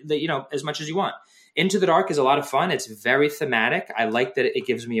 as much as you want. Into the Dark is a lot of fun. It's very thematic. I like that it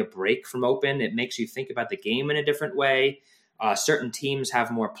gives me a break from open. It makes you think about the game in a different way. Certain teams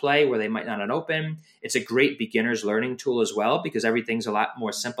have more play where they might not on open. It's a great beginner's learning tool as well because everything's a lot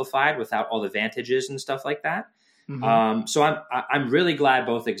more simplified without all the advantages and stuff like that. Mm-hmm. So I'm really glad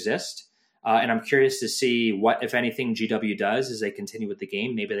both exist. And I'm curious to see what, if anything, GW does as they continue with the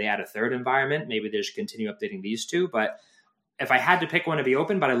game. Maybe they add a third environment. Maybe they just continue updating these two. But if I had to pick one to be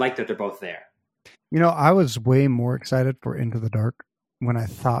open, but I like that they're both there. I was way more excited for Into the Dark when I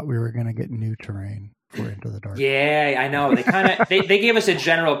thought we were going to get new terrain for Into the Dark. Yeah, I know. They kind of they gave us a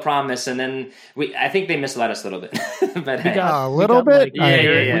general promise, and then I think they misled us a little bit. But we got a little bit. We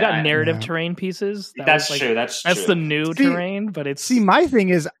got narrative terrain pieces. That's true. That's the new terrain. But it's my thing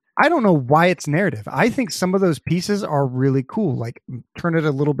is I don't know why it's narrative. I think some of those pieces are really cool. Like turn it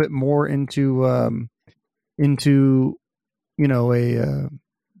a little bit more into a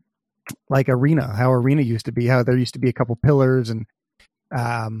like arena, how arena used to be, how there used to be a couple pillars and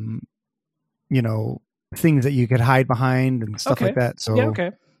things that you could hide behind and stuff like that. So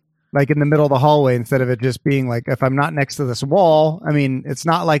like in the middle of the hallway, instead of it just being like, if I'm not next to this wall, I mean, it's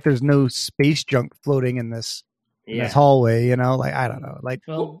not like there's no space junk floating in this hallway, like, I don't know. Like,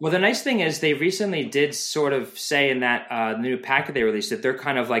 well, the nice thing is they recently did sort of say in that new packet they released that they're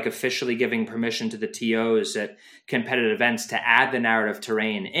kind of like officially giving permission to the TOs at competitive events to add the narrative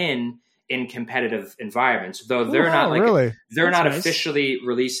terrain in competitive environments, though they're not officially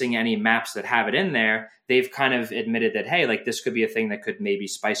releasing any maps that have it in there. They've kind of admitted that, hey, like this could be a thing that could maybe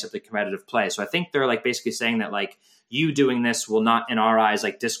spice up the competitive play. So I think they're like basically saying that like you doing this will not, in our eyes,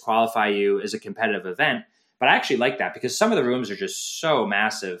 like disqualify you as a competitive event. But I actually like that because some of the rooms are just so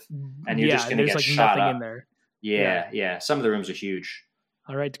massive and you're just going to get like shot nothing up. In there. Yeah. Some of the rooms are huge.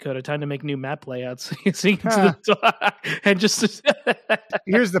 All right, Dakota, time to make new map layouts. So you can and just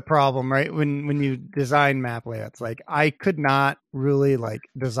here's the problem, right? When you design map layouts, like I could not really like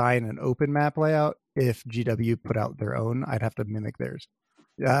design an open map layout if GW put out their own. I'd have to mimic theirs.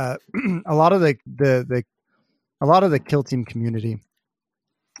 A lot of the kill team community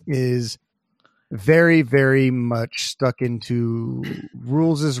is very, very much stuck into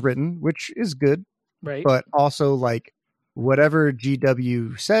rules as written, which is good, right? But also like whatever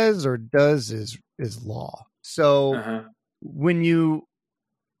GW says or does is law. So when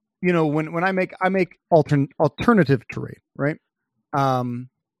when I make alternative terrain, right? And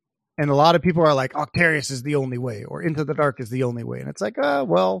a lot of people are like, Octarius is the only way, or Into the Dark is the only way, and it's like,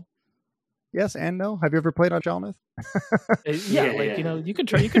 well, yes and no. Have you ever played on Shalmouth? You can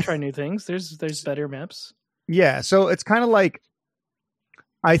try new things. There's better maps. Yeah, so it's kind of like,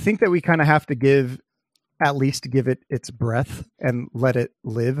 I think that we kind of have to give it its breath and let it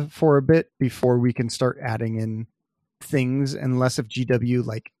live for a bit before we can start adding in things, unless if GW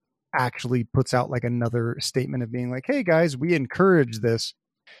like actually puts out like another statement of being like, hey guys, we encourage this.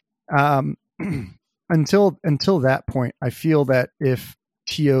 Until that point, I feel that if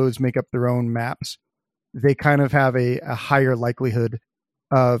TOs make up their own maps, they kind of have a higher likelihood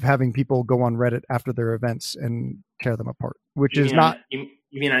of having people go on Reddit after their events and tear them apart, which is not...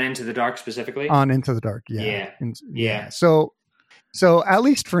 You mean on Into the Dark specifically? On Into the Dark, yeah. Yeah. So at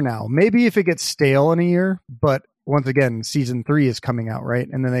least for now, maybe if it gets stale in a year, but once again, season 3 is coming out, right?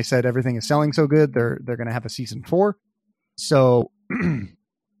 And then they said everything is selling so good, they're going to have a season 4. So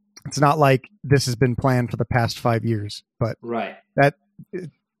it's not like this has been planned for the past 5 years, but right.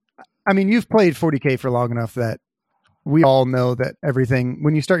 I mean, you've played 40K for long enough that we all know that everything,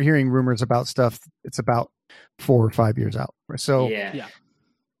 when you start hearing rumors about stuff, it's about 4 or 5 years out. So yeah.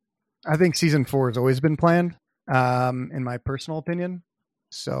 I think season 4 has always been planned, in my personal opinion.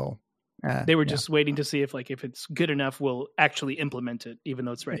 So they were just waiting to see if it's good enough, we'll actually implement it, even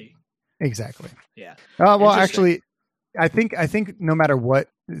though it's ready. Exactly. Yeah. Well, actually, I think no matter what,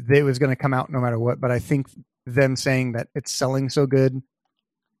 it was going to come out no matter what. But I think them saying that it's selling so good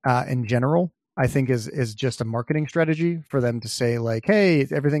in general, I think is just a marketing strategy for them to say like, hey,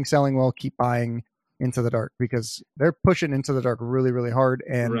 everything's selling well, keep buying Into the Dark, because they're pushing Into the Dark really, really hard.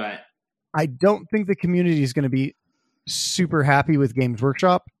 And right. I don't think the community is going to be super happy with Games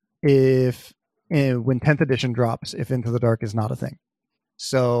Workshop when 10th edition drops, if Into the Dark is not a thing.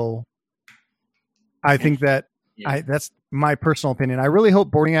 So I think that that's my personal opinion. I really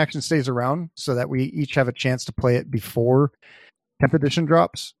hope Boarding Action stays around so that we each have a chance to play it before 10th edition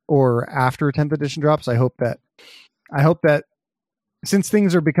drops or after 10th edition drops. I hope that since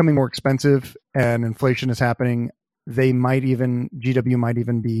things are becoming more expensive and inflation is happening, GW might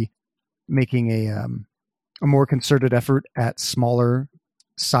even be making a more concerted effort at smaller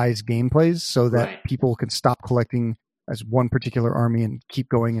size gameplays so that people can stop collecting as one particular army and keep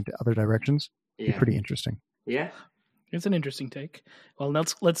going into other directions. It'd be pretty interesting. Yeah. It's an interesting take. Well,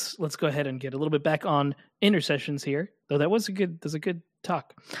 let's go ahead and get a little bit back on intercessions here, though that was a good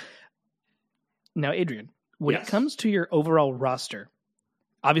talk. Now, Adrian, when it comes to your overall roster,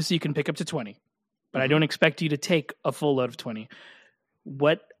 obviously you can pick up to 20, but I don't expect you to take a full load of 20.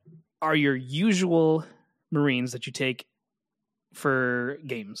 What are your usual Marines that you take for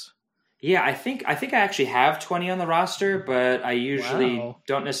games? Yeah, I think I actually have 20 on the roster, but I usually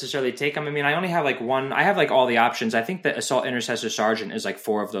don't necessarily take them. I mean, I only have one. I have all the options. I think the Assault Intercessor Sergeant is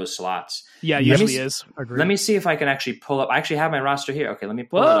 4 of those slots. Yeah, it usually is. Let me see if I can actually pull up. I actually have my roster here. Okay, let me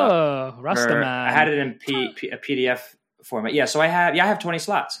pull it up. Rastaman. I had it in a PDF format. Yeah, so I have 20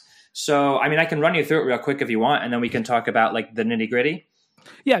 slots. So, I mean, I can run you through it real quick if you want, and then we can talk about the nitty gritty.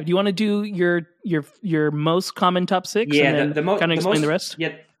 Yeah, do you want to do your most common top 6? Yeah, and then kind of explain the rest.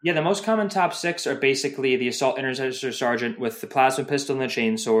 Yeah, the most common top 6 are basically the Assault Intercessor Sergeant with the Plasma Pistol and the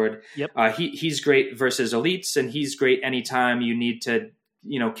Chainsword. Yep. He's great versus elites, and he's great anytime you need to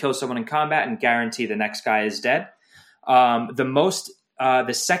kill someone in combat and guarantee the next guy is dead.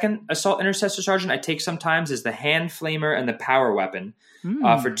 The second Assault Intercessor Sergeant I take sometimes is the Hand Flamer and the Power Weapon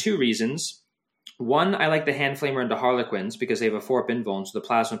for 2 reasons. One, I like the Hand Flamer into Harlequins because they have a 4-up invuln, so the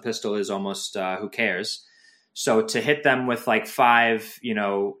Plasma Pistol is almost who cares. So to hit them with 5,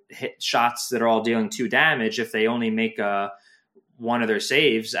 hit shots that are all dealing 2 damage, if they only make one of their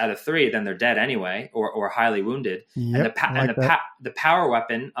saves out of 3, then they're dead anyway, or highly wounded. Yep, And the power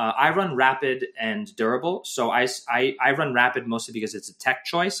weapon, I run rapid and durable. So I run rapid mostly because it's a tech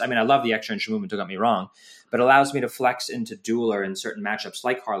choice. I mean, I love the extra inch movement, don't get me wrong, but it allows me to flex into dueler in certain matchups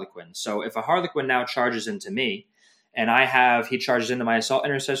like Harlequin. So if a Harlequin now charges into me, and he charges into my Assault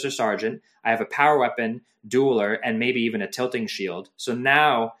Intercessor Sergeant, I have a power weapon, dueler, and maybe even a tilting shield. So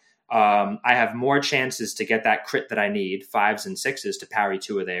now I have more chances to get that crit that I need, 5s and 6s to parry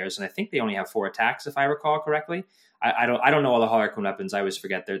 2 of theirs. And I think they only have 4 attacks, if I recall correctly. I don't know all the Harlequin weapons. I always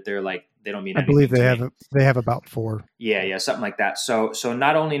forget they're they don't mean anything. I believe they have about 4. Yeah, something like that. So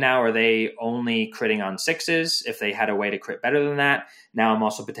not only now are they only critting on 6s, if they had a way to crit better than that, now I'm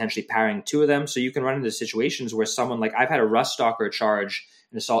also potentially parrying 2 of them. So you can run into situations where someone I've had a Rust Stalker charge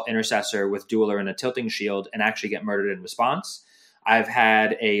an Assault Intercessor with dueler and a tilting shield and actually get murdered in response. I've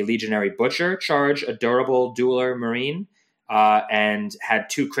had a Legionary Butcher charge a durable dueler Marine and had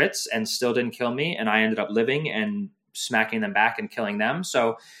 2 crits and still didn't kill me, and I ended up living and smacking them back and killing them.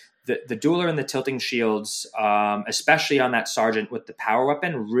 So the dueler and the tilting shields, especially on that sergeant with the power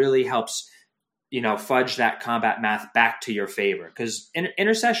weapon, really helps fudge that combat math back to your favor, because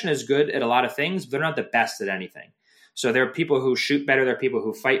intercession is good at a lot of things, but they're not the best at anything. So there are people who shoot better, there are people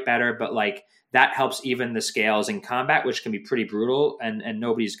who fight better, but that helps even the scales in combat, which can be pretty brutal, and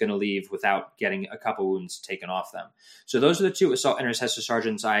nobody's going to leave without getting a couple wounds taken off them. So those are the 2 Assault Intercessor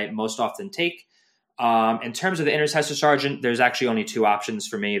Sergeants I most often take. In terms of the Intercessor Sergeant, there's actually only 2 options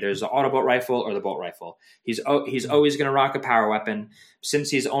for me. There's the Autobolt Rifle or the Bolt Rifle. He's always going to rock a power weapon. Since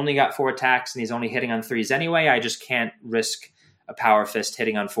he's only got 4 attacks and he's only hitting on 3s anyway, I just can't risk a Power Fist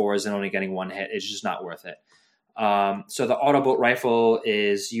hitting on 4s and only getting 1 hit. It's just not worth it. So the Autobolt Rifle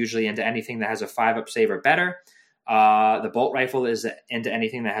is usually into anything that has a 5-up save or better. The Bolt Rifle is into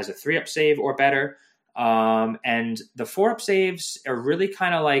anything that has a 3-up save or better. And the 4-up saves are really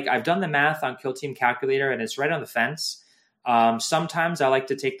kind of like, I've done the math on Kill Team Calculator and it's right on the fence. Sometimes I like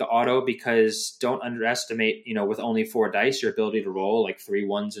to take the auto because don't underestimate, with only 4 dice, your ability to roll like 3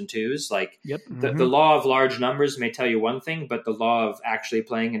 1s and 2s. Like the law of large numbers may tell you one thing, but the law of actually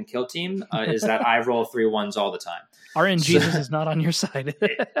playing in Kill Team is that I roll 3 1s all the time. RNG is not on your side.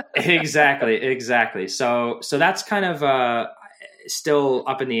 Exactly. So that's kind of still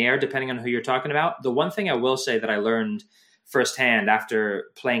up in the air depending on who you're talking about. The one thing I will say that I learned firsthand after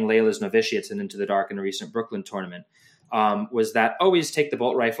playing Layla's Novitiates and Into the Dark in a recent Brooklyn tournament was that always take the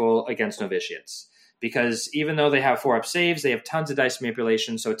bolt rifle against Novitiates, because even though they have 4-up saves, they have tons of dice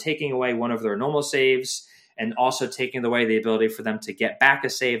manipulation. So taking away one of their normal saves and also taking away the ability for them to get back a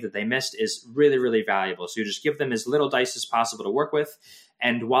save that they missed is really, really valuable. So you just give them as little dice as possible to work with.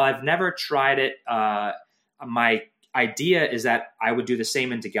 And while I've never tried it, my idea is that I would do the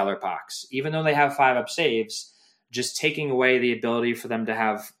same into Gellerpox. Even though they have 5-up saves, just taking away the ability for them to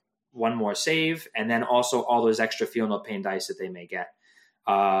have one more save, and then also all those extra feel no pain dice that they may get.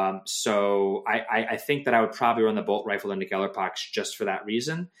 So I think that I would probably run the bolt rifle into Gellerpox just for that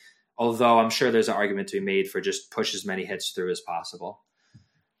reason. Although I'm sure there's an argument to be made for just push as many hits through as possible.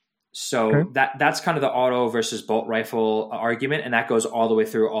 So that's kind of the auto versus bolt rifle argument, and that goes all the way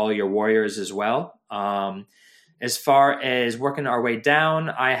through all your warriors as well. As far as working our way down,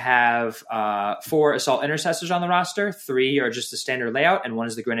 I have 4 assault intercessors on the roster. 3 are just the standard layout, and 1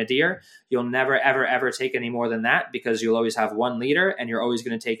 is the grenadier. You'll never, ever, ever take any more than that, because you'll always have 1 leader, and you're always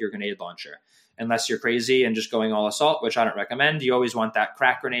going to take your grenade launcher. Unless you're crazy and just going all assault, which I don't recommend. You always want that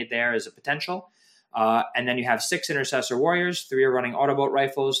crack grenade there as a potential. And then you have 6 intercessor warriors. 3 are running auto bolt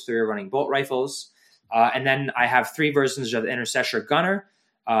rifles. 3 are running bolt rifles. And then I have 3 versions of the intercessor gunner.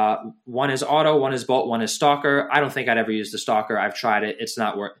 1 is auto, 1 is bolt, 1 is stalker. I don't think I'd ever use the stalker. I've tried it. It's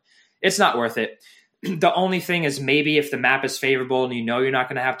not worth it. The only thing is maybe if the map is favorable and you're not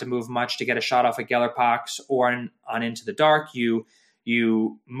going to have to move much to get a shot off at Gellerpox or on Into the Dark, you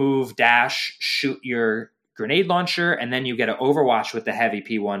move, dash, shoot your grenade launcher, and then you get an overwatch with the heavy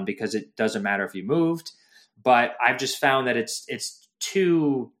P1 because it doesn't matter if you moved. But I've just found that it's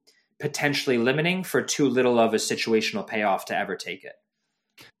too potentially limiting for too little of a situational payoff to ever take it.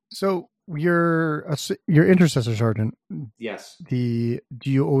 So your intercessor sergeant. Yes. Do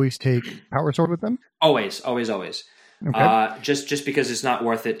you always take power sword with them? Always. Okay. Just because it's not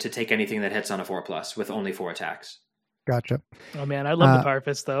worth it to take anything that hits on a 4+ with only 4 attacks. Gotcha. Oh man, I love the Power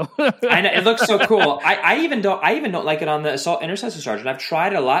Fist though. I know, it looks so cool. I even don't like it on the Assault Intercessor Sergeant. I've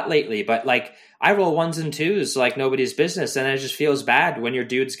tried it a lot lately, but like I roll 1s and 2s like nobody's business, and it just feels bad when your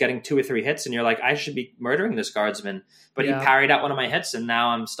dude's getting 2 or 3 hits, and you're like, I should be murdering this guardsman, but he parried out one of my hits, and now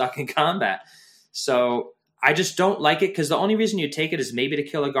I'm stuck in combat. So I just don't like it, because the only reason you take it is maybe to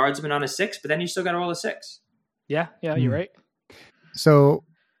kill a guardsman on a 6, but then you still got to roll a 6. Yeah, you're right. So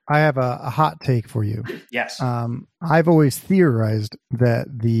I have a hot take for you. Yes. I've always theorized that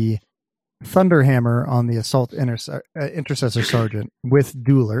the Thunderhammer on the Assault Intercessor Sergeant with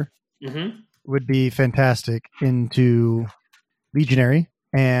Dueler would be fantastic into Legionary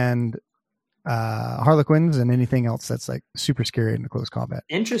and Harlequins and anything else that's like super scary in the close combat.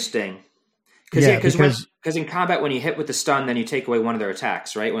 Interesting. Because in combat, when you hit with the stun, then you take away one of their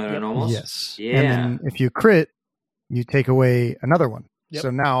attacks, right? One of their normals? Yes. Yeah. And then if you crit, you take away another one. Yep. So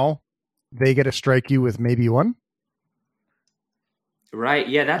now they get to strike you with maybe 1. Right.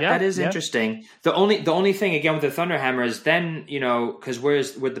 Yeah, that is interesting. The only thing again with the Thunderhammer is then, because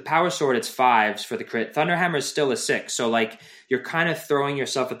whereas with the Power Sword it's 5s for the crit, Thunderhammer is still a 6. So like you're kind of throwing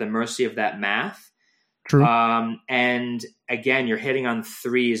yourself at the mercy of that math. True. And again, you're hitting on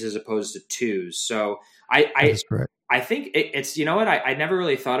 3s as opposed to 2s. So that is correct. I think it's what I never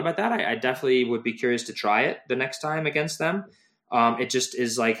really thought about that. I definitely would be curious to try it the next time against them. It just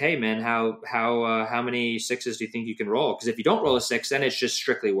is like, hey man, how many 6s do you think you can roll? Because if you don't roll a 6, then it's just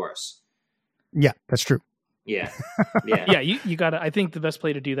strictly worse. Yeah, that's true. Yeah. You got to. I think the best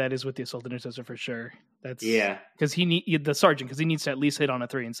play to do that is with the Assault Intercessor for sure. That's because the sergeant, because he needs to at least hit on a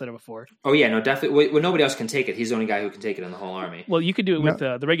 3 instead of a 4. Oh yeah, no, definitely. Well, nobody else can take it. He's the only guy who can take it in the whole army. Well, you could do it with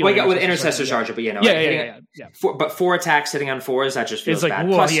the regular. Well, with Intercessor Sergeant, but yeah. But 4 attacks hitting on 4s, that just feels bad.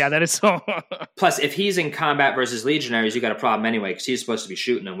 Whoa, plus, that is so. Plus, if he's in combat versus Legionaries, you got a problem anyway, because he's supposed to be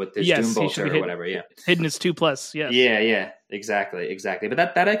shooting them with this Doom Bolter or whatever. Yeah, hitting his 2+. Yes. Yeah, exactly. But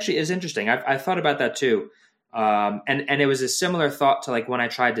that actually is interesting. I thought about that too. And it was a similar thought to like when I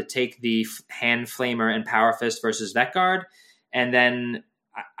tried to take the Hand Flamer and Power Fist versus Vet Guard, and then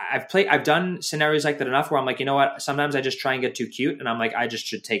I've done scenarios like that enough where I'm like, you know what? Sometimes I just try and get too cute, and I'm like, I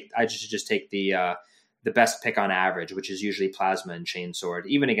should just take the the best pick on average, which is usually Plasma and Chainsword,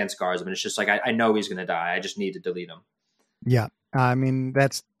 even against Guardsman. It's just like, I know he's going to die. I just need to delete him. Yeah. I mean,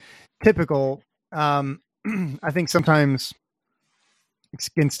 that's typical. I think sometimes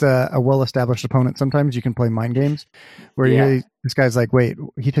against a well-established opponent, sometimes you can play mind games where this guy's like, wait,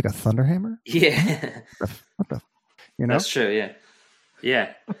 he took a Thunderhammer? Yeah. What the you know? That's true. Yeah.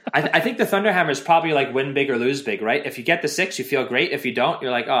 Yeah. I think the Thunderhammer is probably like win big or lose big, right? If you get the 6, you feel great. If you don't, you're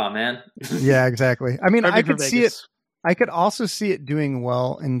like, oh man. Yeah, exactly. I mean, I could see it. I could also see it doing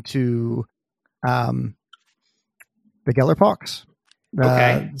well into the Gellerpox.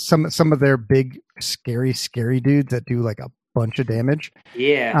 Okay. Some of their big, scary dudes that do like a bunch of damage.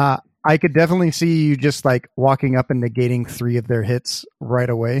 Yeah. I could definitely see you just like walking up and negating 3 of their hits right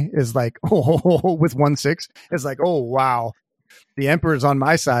away is like, with 1/6 is like, oh, wow. The Emperor's on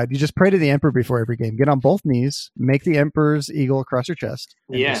my side. You just pray to the Emperor before every game. Get on both knees, make the Emperor's eagle across your chest,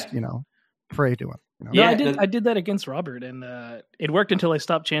 and just, pray to him. You know? Yeah, I did that against Robert, and it worked until I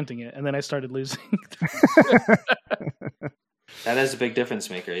stopped chanting it, and then I started losing. That is a big difference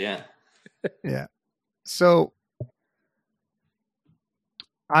maker, yeah. Yeah. So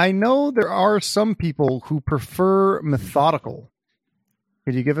I know there are some people who prefer methodical.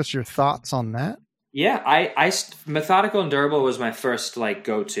 Could you give us your thoughts on that? Yeah, I Methodical and Durable was my first like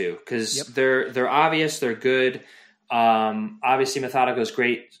go-to because they're obvious, they're good. Obviously, Methodical is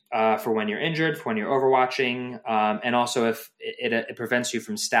great for when you're injured, for when you're overwatching, and also if it prevents you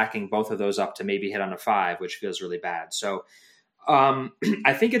from stacking both of those up to maybe hit on a 5, which feels really bad. So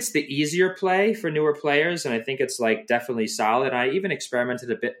I think it's the easier play for newer players, and I think it's like definitely solid. I even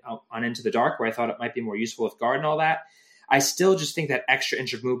experimented a bit on Into the Dark where I thought it might be more useful with guard and all that. I still just think that extra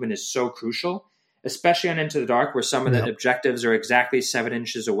inch of movement is so crucial, especially on Into the Dark where some of the objectives are exactly 7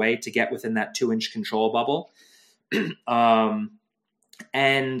 inches away to get within that 2-inch control bubble.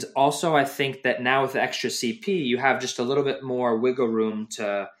 And also I think that now with the extra CP, you have just a little bit more wiggle room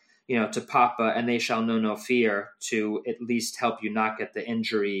to pop and They Shall Know No Fear to at least help you not get the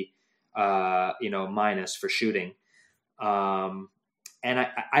injury, minus for shooting. And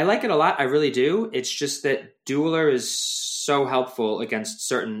I like it a lot. I really do. It's just that Dueler is so helpful against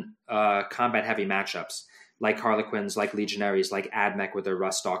certain combat heavy matchups like Harlequins, like Legionaries, like Admech with their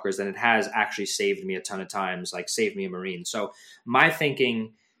Rust Stalkers. And it has actually saved me a ton of times, like saved me a Marine. So my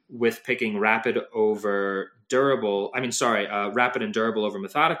thinking with picking Rapid and Durable over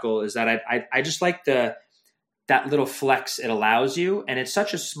Methodical is that I just like that little flex it allows you. And it's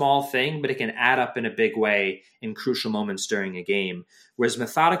such a small thing, but it can add up in a big way in crucial moments during a game. Whereas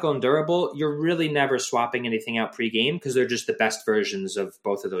Methodical and Durable, you're really never swapping anything out pre-game because they're just the best versions of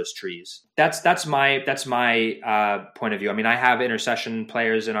both of those trees. That's my point of view. I mean, I have Intercession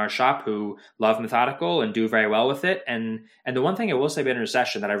players in our shop who love Methodical and do very well with it. And the one thing I will say about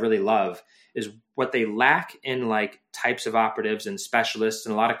Intercession that I really love is what they lack in like types of operatives and specialists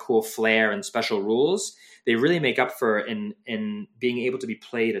and a lot of cool flair and special rules. They really make up for in being able to be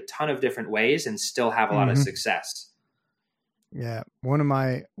played a ton of different ways and still have a lot of success. Yeah. One of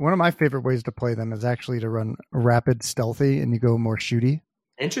my favorite ways to play them is actually to run Rapid Stealthy and you go more shooty.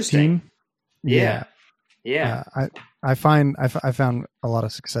 Interesting. Team. Yeah. I found a lot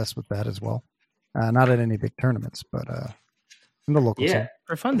of success with that as well. Not at any big tournaments, but in the local scene.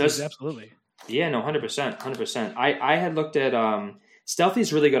 For fun, absolutely. Yeah, no, 100%. I had looked at Stealthy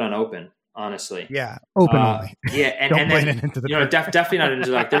is really good on open. Honestly, yeah, open only. Yeah, and then definitely not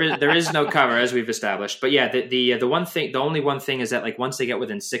into like there is no cover as we've established. But yeah, the only one thing is that like once they get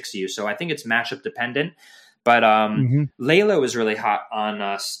within 6 of you, so I think it's matchup dependent. But Layla was really hot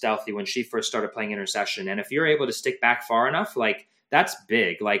on Stealthy when she first started playing Intercession, and if you're able to stick back far enough, like that's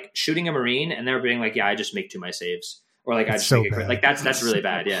big. Like shooting a Marine and they're being like, yeah, I just make 2 my saves. Or like I just make it like that's really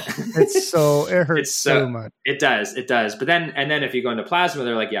bad. Yeah, it hurts so much. It does. But then if you go into Plasma,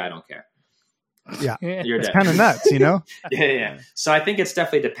 they're like, yeah, I don't care. Yeah, it's kind of nuts, you know? Yeah. So I think it's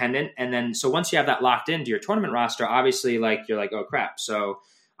definitely dependent. And then, so once you have that locked into your tournament roster, obviously, like you're like, oh crap. So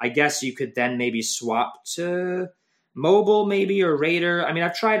I guess you could then maybe swap to Mobile, maybe, or Raider. I mean,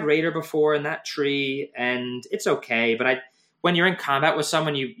 I've tried Raider before in that tree, and it's okay. But when you're in combat with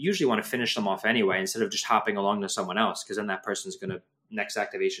someone, you usually want to finish them off anyway, instead of just hopping along to someone else, because then that person's going to next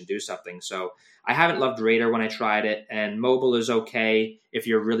activation do something. So I haven't loved Raider when I tried it, and Mobile is okay if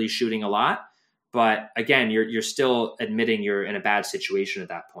you're really shooting a lot. But again, you're still admitting you're in a bad situation at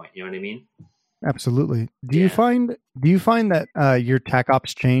that point. You know what I mean? Absolutely. Do you find that your TAC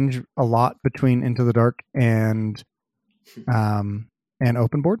ops change a lot between Into the Dark and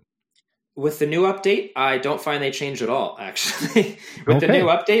open board? With the new update, I don't find they change at all, actually. With the new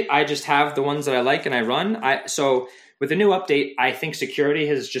update, I just have the ones that I like and I run. So with the new update, I think security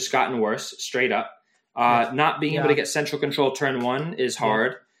has just gotten worse, straight up. Not being able to get central control turn 1 is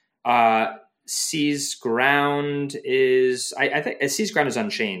hard. Seize ground is I think seize ground is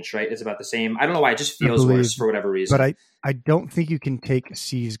unchanged, right? It's about the same. I don't know why it just feels worse for whatever reason. But I don't think you can take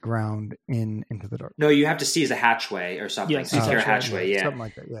seize ground into the dark. No, you have to seize a hatchway or something. Yeah, secure a hatchway. Something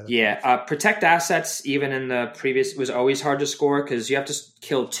like that. Yeah. Protect assets. Even in the previous, was always hard to score because you have to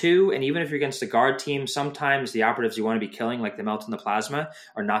kill 2, and even if you're against a guard team, sometimes the operatives you want to be killing, like the melt and the plasma,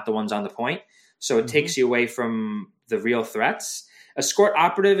 are not the ones on the point. So it takes you away from the real threats. Escort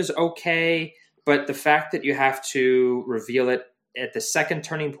operative is okay, but the fact that you have to reveal it at the second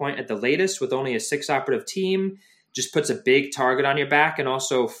turning point at the latest with only a 6 operative team just puts a big target on your back and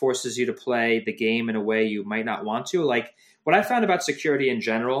also forces you to play the game in a way you might not want to. Like what I found about security in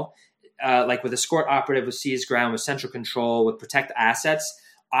general, like with escort operative, with seize ground, with central control, with protect assets,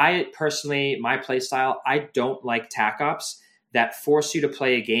 I personally, my play style, I don't like tac ops that force you to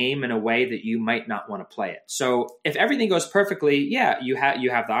play a game in a way that you might not want to play it. So if everything goes perfectly, you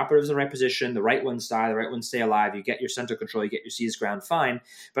have the operatives in the right position, the right ones die, the right ones stay alive, you get your center control, you get your seize ground, fine.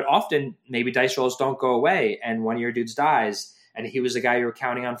 But often maybe dice rolls don't go away and one of your dudes dies and he was the guy you were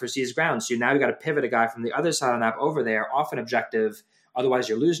counting on for seize ground. So now you got to pivot a guy from the other side of the map over there, off an objective. Otherwise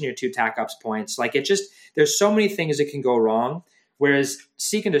you're losing your 2 tac ops points. Like there's so many things that can go wrong. Whereas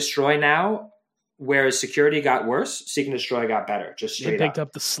seek and destroy now, whereas security got worse, seek and destroy got better. Just straight up. It picked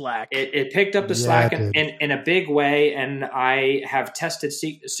up the slack. It picked up the slack in a big way, and I have tested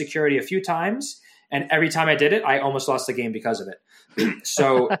security a few times, and every time I did it, I almost lost the game because of it.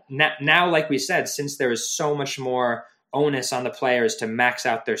 So now, like we said, since there is so much more onus on the players to max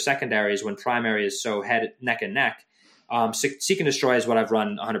out their secondaries when primary is so neck and neck, seek and destroy is what I've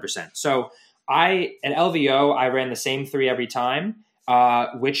run 100%. So at LVO, I ran the same 3 every time.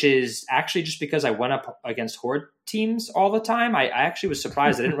 Which is actually just because I went up against horde teams all the time. I actually was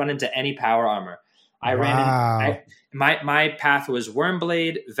surprised I didn't run into any power armor. My path was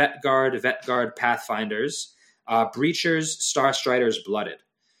Wormblade, Vet Guard, Pathfinders, Breachers, Star Striders, Blooded.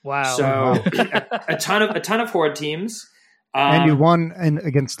 Wow! So a ton of horde teams. And you won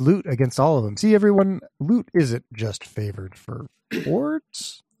against loot against all of them. See, everyone, loot isn't just favored for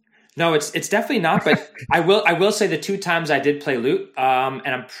hordes. No, it's definitely not. But I will say the 2 times I did play loot,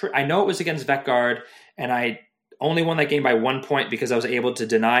 and I know it was against Vet Guard, and I only won that game by 1 point because I was able to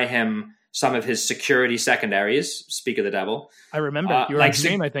deny him some of his security secondaries. Speak of the devil. I remember you were on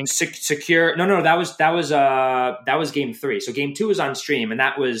stream. I think secure. No, that was game 3. So game 2 was on stream, and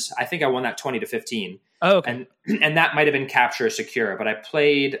I think I won that 20-15. Oh, okay. And that might have been capture secure, but I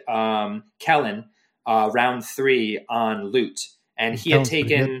played Kellen round 3 on loot, and he had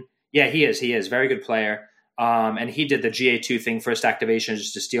taken. Yeah, he is. Very good player. And he did the GA2 thing, first activation,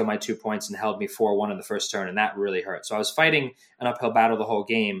 just to steal my 2 points and held me 4-1 in the first turn, and that really hurt. So I was fighting an uphill battle the whole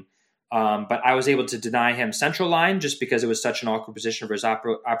game, but I was able to deny him central line just because it was such an awkward position for his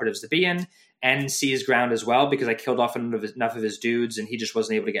operatives to be in, and seize ground as well because I killed off enough of his dudes, and he just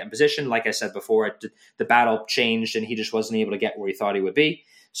wasn't able to get in position. Like I said before, the battle changed, and he just wasn't able to get where he thought he would be.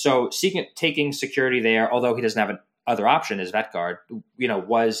 So taking security there, although he doesn't have other option is Vet Guard,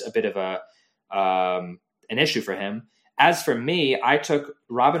 was a bit of an issue for him. As for me, I took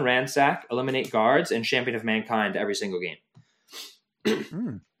Robin Ransack, Eliminate Guards, and Champion of Mankind every single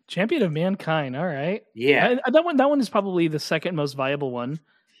game. Champion of Mankind, all right. Yeah. That one is probably the second most viable one,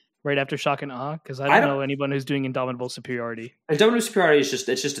 right after Shock and Awe, because I don't know anyone who's doing Indomitable Superiority. Indomitable Superiority is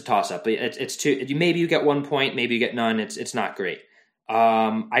just a toss-up. It's too, maybe you get 1 point, maybe you get none. It's not great.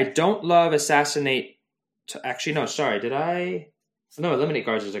 I don't love Assassinate. Actually, no, sorry. No, Eliminate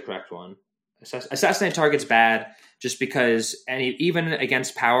Guards is the correct one. Assassinate Target's bad just because even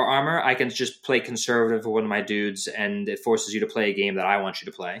against power armor, I can just play conservative with one of my dudes, and it forces you to play a game that I want you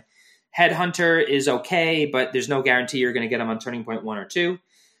to play. Headhunter is okay, but there's no guarantee you're going to get him on turning point 1 or 2.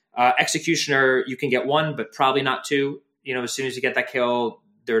 Executioner, you can get 1, but probably not 2. As soon as you get that kill,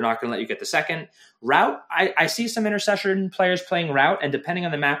 they're not going to let you get the second. Route, I see some Intercession players playing Route, and depending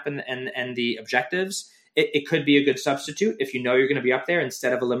on the map and the objectives, it could be a good substitute if you know you're going to be up there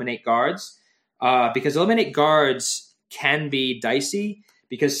instead of Eliminate Guards. Because Eliminate Guards can be dicey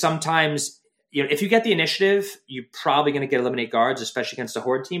because sometimes, if you get the initiative, you're probably going to get Eliminate Guards, especially against a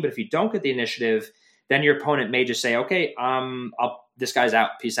horde team. But if you don't get the initiative, then your opponent may just say, okay, this guy's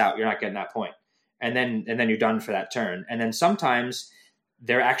out, peace out. You're not getting that point. And then you're done for that turn. And then sometimes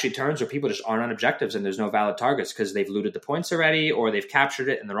there are actually turns where people just aren't on objectives and there's no valid targets because they've looted the points already or they've captured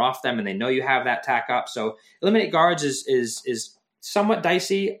it and they're off them and they know you have that tack up. So Eliminate Guards is somewhat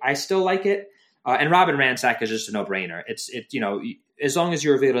dicey. I still like it. And Robin Ransack is just a no-brainer. It's as long as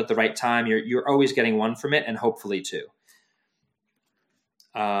you're revealed at the right time, you're always getting 1 from it and hopefully 2.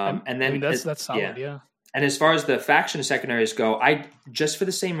 And then I mean, that's solid, yeah. And as far as the faction secondaries go, I just for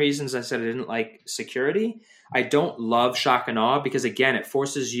the same reasons I said I didn't like security, I don't love shock and awe because again, it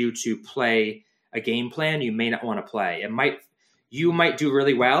forces you to play a game plan you may not want to play. You might do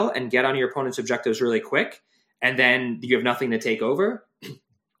really well and get on your opponent's objectives really quick, and then you have nothing to take over.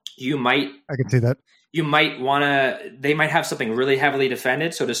 I can see that. You might want to, they might have something really heavily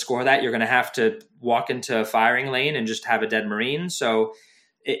defended. So to score that, you're going to have to walk into a firing lane and just have a dead Marine. So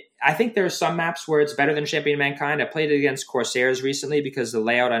I think there are some maps where it's better than Champion of Mankind. I played it against Corsairs recently because the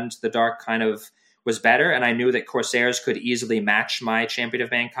layout Into the Dark kind of was better. And I knew that Corsairs could easily match my Champion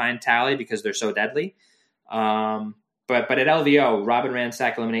of Mankind tally because they're so deadly. But at LVO, Robin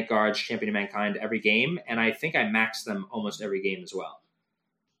Ransack, Eliminate Guards, Champion of Mankind every game. And I think I maxed them almost every game as well.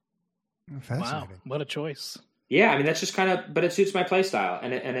 Wow, what a choice! Yeah, I mean that's just kind of, but it suits my play style,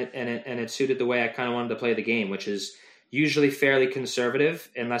 and it suited the way I kind of wanted to play the game, which is usually fairly conservative,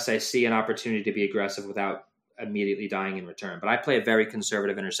 unless I see an opportunity to be aggressive without immediately dying in return. But I play a very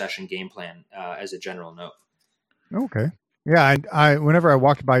conservative intercession game plan as a general note. Okay, yeah, I whenever I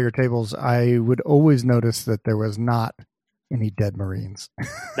walked by your tables, I would always notice that there was not any dead Marines.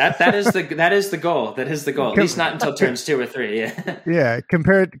 that is the goal. That is the goal. At least not until turns 2 or 3. Yeah. Yeah.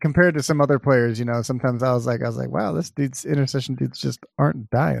 Compared to some other players, sometimes I was like, wow, this dude's intercession dudes just aren't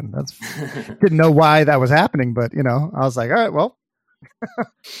dying. Didn't know why that was happening, but I was like, all right, well.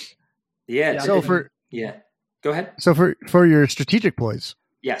 Yeah. So go ahead. So for your strategic ploys.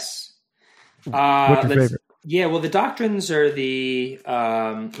 Yes. What's your favorite? Yeah. Well, the doctrines are the,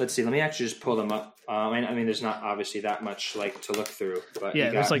 let's see, let me actually just pull them up. I mean, there's not obviously that much to look through, but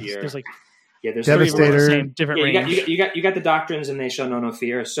there's Devastator, different range. You got the doctrines, and they shall know no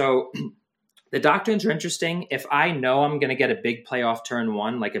fear. So the doctrines are interesting. If I know I'm going to get a big play off turn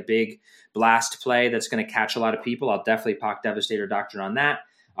 1, like a big blast play that's going to catch a lot of people, I'll definitely pock Devastator doctrine on that.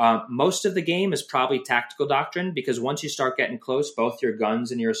 Most of the game is probably tactical doctrine because once you start getting close, both your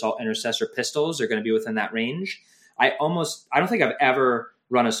guns and your assault intercessor pistols are going to be within that range. I don't think I've ever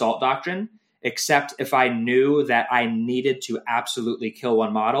run assault doctrine, except if I knew that I needed to absolutely kill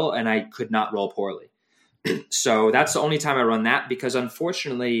one model and I could not roll poorly. So that's the only time I run that because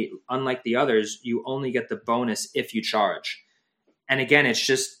unfortunately, unlike the others, you only get the bonus if you charge. And again, it's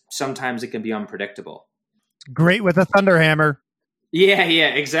just sometimes it can be unpredictable. Great with a Thunderhammer. Yeah,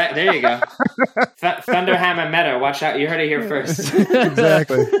 exactly. There you go. Thunderhammer meta. Watch out. You heard it here first.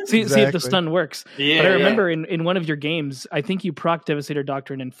 Exactly. See if the stun works. Yeah, but I remember in one of your games, I think you proc Devastator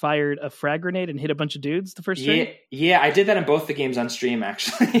Doctrine and fired a frag grenade and hit a bunch of dudes the first turn. Yeah, I did that in both the games on stream,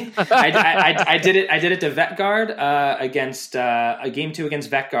 actually. I did it to Vet Guard against a game 2 against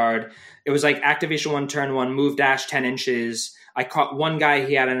Vet Guard. It was like activation 1, turn 1, move dash 10 inches. I caught one guy,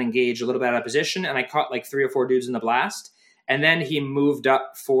 he had an engage a little bit out of position, and I caught like 3 or 4 dudes in the blast. And then he moved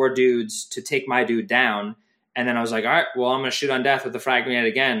up 4 dudes to take my dude down. And then I was like, all right, well, I'm going to shoot on death with the frag grenade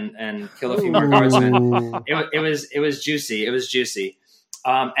again and kill a few more guardsmen. It was juicy. It was juicy.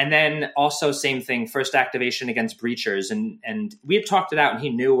 And then also same thing, first activation against breachers. And we had talked it out and he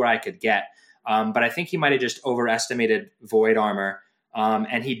knew where I could get. But I think he might have just overestimated void armor.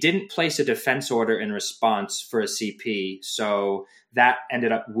 And he didn't place a defense order in response for a CP. So that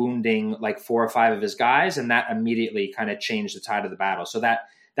ended up wounding like 4 or 5 of his guys. And that immediately kind of changed the tide of the battle. So that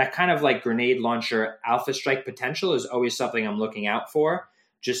kind of like grenade launcher alpha strike potential is always something I'm looking out for.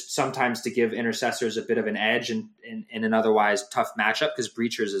 Just sometimes to give intercessors a bit of an edge in an otherwise tough matchup because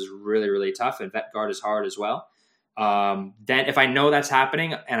breachers is really, really tough and Vet Guard is hard as well. Then if I know that's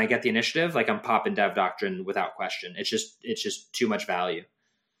happening and I get the initiative, like I'm popping Dev Doctrine without question. It's just too much value.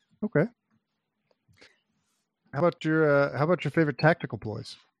 Okay. How about your favorite tactical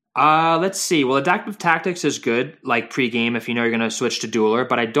ploys? Let's see. Well, adaptive tactics is good, like pre-game if you know you're going to switch to dueler,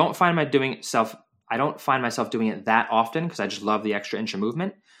 but I don't find myself doing it that often because I just love the extra inch of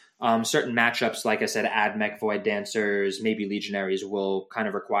movement. Certain matchups, like I said, Admech, Void Dancers, maybe Legionaries will kind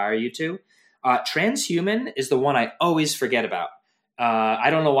of require you to. Transhuman is the one I always forget about. I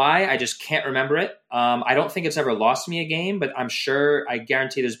don't know why. I just can't remember it. I don't think it's ever lost me a game, but I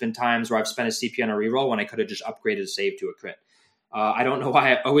guarantee there's been times where I've spent a CP on a reroll when I could have just upgraded a save to a crit. I don't know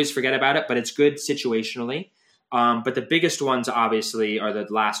why I always forget about it, but it's good situationally. But the biggest ones, obviously, are the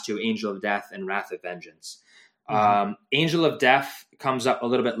last 2, Angel of Death and Wrath of Vengeance. Angel of Death comes up a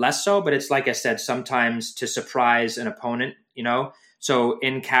little bit less so, but it's like I said, sometimes to surprise an opponent, So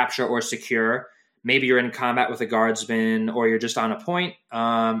in capture or secure, maybe you're in combat with a guardsman or you're just on a point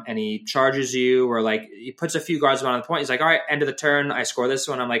and he charges you or like he puts a few guardsmen on the point. He's like, all right, end of the turn. I score this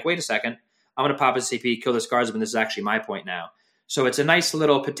one. I'm like, wait a second. I'm going to pop a CP, kill this guardsman. This is actually my point now. So it's a nice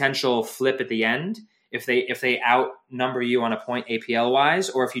little potential flip at the end if they outnumber you on a point APL wise,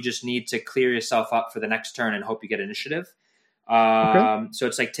 or if you just need to clear yourself up for the next turn and hope you get initiative. So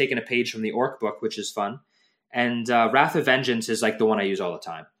it's like taking a page from the Orc book, which is fun. And Wrath of Vengeance is like the one I use all the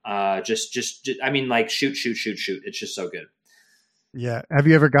time. Just I mean, like shoot. It's just so good. Yeah. Have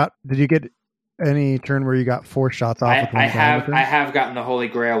you ever did you get any turn where you got 4 shots off? I have gotten the Holy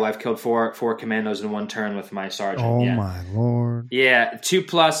Grail. I've killed four commandos in one turn with my sergeant. Oh my Lord. Yeah.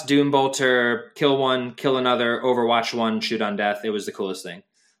 2+ Doom Bolter, kill one, kill another, Overwatch 1, shoot on death. It was the coolest thing.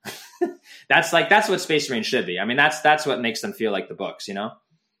 That's what Space Marine should be. I mean, that's what makes them feel like the books, you know?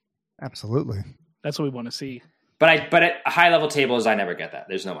 Absolutely. That's what we want to see. But at high level tables, I never get that.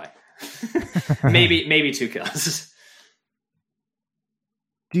 There's no way. maybe 2 kills.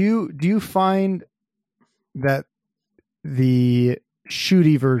 Do you find that the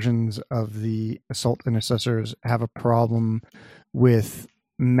shooty versions of the Assault Intercessors have a problem with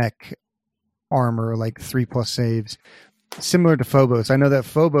mech armor, like 3+ saves, similar to Phobos? I know that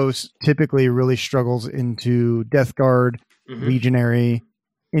Phobos typically really struggles into Death Guard, Legionary,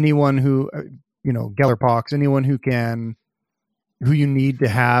 anyone who, Gellerpox, anyone who you need to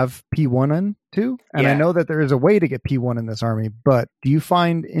have P1 into. And I know that there is a way to get P1 in this army, but do you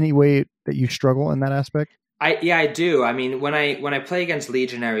find any way that you struggle in that aspect? I do. I mean, when I play against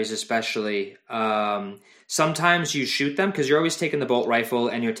Legionaries, especially, sometimes you shoot them because you're always taking the bolt rifle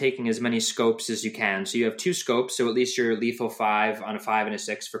and you're taking as many scopes as you can. So you have 2 scopes, so at least you're lethal 5 on a 5 and a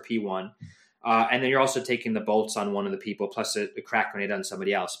 6 for P1. And then you're also taking the bolts on one of the people plus a crack grenade on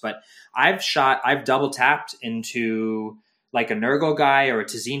somebody else. But I've double tapped into like a Nurgle guy or a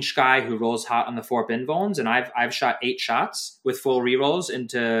Tzinch guy who rolls hot on the 4 bin vulns, and I've shot 8 shots with full rerolls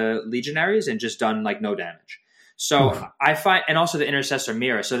into Legionaries and just done like no damage. So I find, and also the Intercessor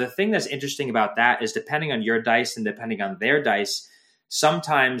Mirror. So the thing that's interesting about that is depending on your dice and depending on their dice,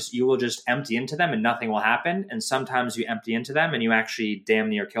 sometimes you will just empty into them and nothing will happen, and sometimes you empty into them and you actually damn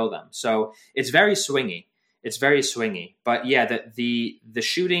near kill them. So it's very swingy. But yeah, the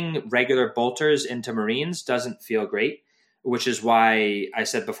shooting regular bolters into Marines doesn't feel great, which is why I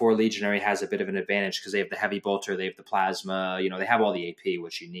said before Legionary has a bit of an advantage because they have the heavy bolter, they have the plasma, they have all the AP,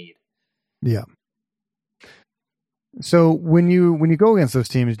 which you need. Yeah. So when you go against those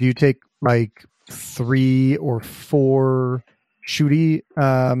teams, do you take like 3 or 4 shooty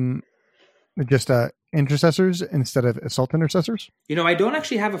intercessors instead of assault intercessors? I don't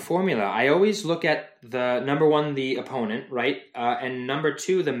actually have a formula. I always look at the number 1, the opponent, right? And number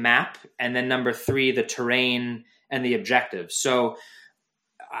 2, the map, and then number 3, the terrain and the objective. So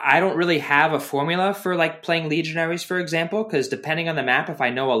I don't really have a formula for like playing Legionaries, for example, because depending on the map, if I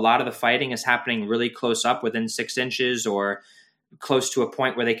know a lot of the fighting is happening really close up within 6 inches or close to a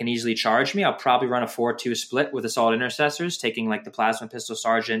point where they can easily charge me, I'll probably run a 4-2 split with Assault Intercessors, taking like the Plasma Pistol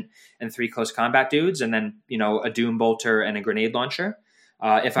Sergeant and 3 close combat dudes, and then, a Doom Bolter and a Grenade Launcher.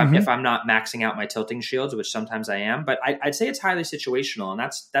 If I'm not maxing out my tilting shields, which sometimes I am, but I'd say it's highly situational. And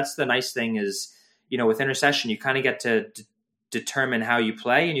that's the nice thing is, with Intercession, you kind of get to determine how you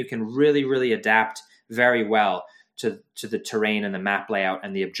play, and you can really, really adapt very well to the terrain and the map layout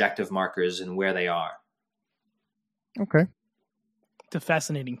and the objective markers and where they are. Okay. It's a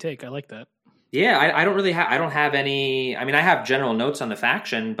fascinating take. I like that. Yeah, I don't have any. I mean, I have general notes on the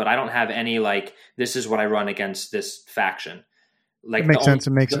faction, but I don't have any like this is what I run against this faction. Like it makes sense.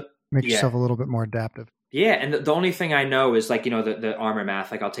 It makes yourself a little bit more adaptive. Yeah, and the only thing I know is like the armor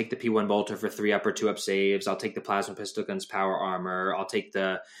math. Like I'll take the P1 bolter for 3 up or 2 up saves. I'll take the plasma pistol against power armor. I'll take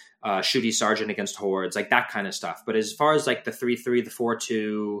the shooty sergeant against hordes, like that kind of stuff. But as far as like the 3-3, the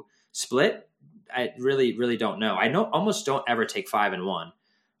 4-2 split, I really, really don't know. I almost don't ever take 5 and 1.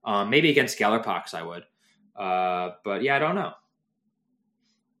 Maybe against Gellerpox I would. But yeah, I don't know.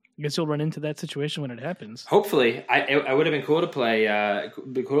 I guess you'll run into that situation when it happens. Hopefully. It would have been cool to play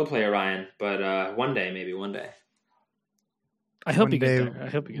Orion, but one day. I hope you get there. I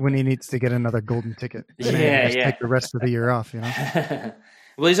hope you get when he needs to get another golden ticket. Yeah. Take the rest of the year off,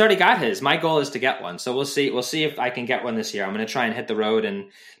 Well, he's already got his. My goal is to get one, so we'll see. We'll see if I can get one this year. I'm going to try and hit the road and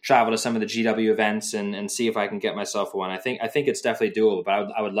travel to some of the GW events and see if I can get myself one. I think it's definitely doable,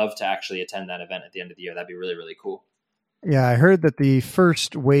 but I would love to actually attend that event at the end of the year. That'd be really, really cool. Yeah, I heard that the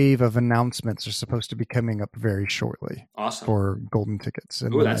first wave of announcements are supposed to be coming up very shortly. Awesome. For golden tickets.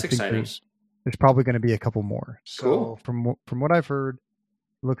 And that's exciting. There's probably going to be a couple more. So cool. From what I've heard,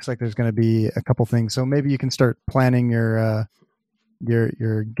 looks like there's going to be a couple things. So maybe you can start planning your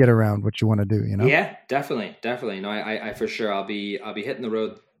get around what you want to do, Yeah, definitely. No, I for sure I'll be hitting the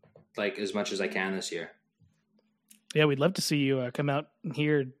road like as much as I can this year. Yeah, we'd love to see you come out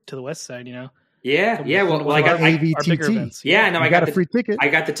here to the west side, Yeah. Well, I got AVTT. bigger events. Yeah, no, I got a free ticket. I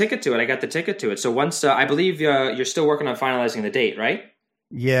got the ticket to it. So once I believe you're still working on finalizing the date, right?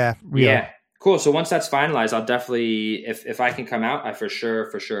 Yeah. We are. Cool. So once that's finalized, I'll definitely, if I can come out, I for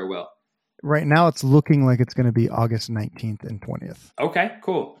sure will. Right now, it's looking like it's going to be August 19th and 20th. Okay,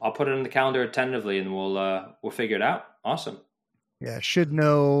 cool. I'll put it in the calendar tentatively, and we'll figure it out. Awesome. Yeah, should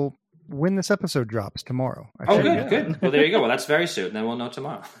know when this episode drops tomorrow. Good. Well, there you go. Well, that's very soon. Then we'll know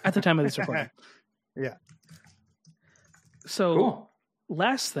tomorrow. At the time of this recording. Yeah. So, cool.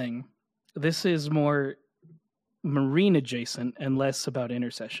 Last thing, this is more marine adjacent and less about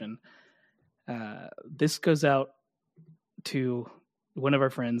Intercession. This goes out to one of our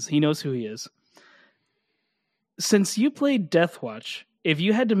friends. He knows who he is. Since you played Deathwatch, if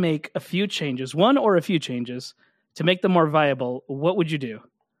you had to make a few changes, one or a few changes, to make them more viable, what would you do?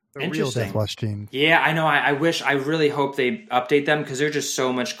 The real Deathwatch team. Yeah, I know. I really hope they update them because they're just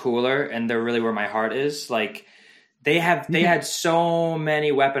so much cooler and they're really where my heart is. Like they had so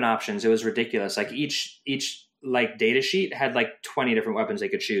many weapon options. It was ridiculous. Like each like data sheet had like 20 different weapons they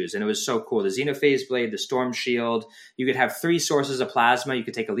could choose. And it was so cool. The Xenophase Blade, the Storm Shield. You could have 3 sources of plasma. You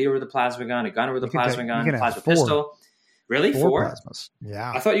could take a leader with a plasma gun, a gunner with a plasma gun, a plasma pistol. Really? 4 plasmas.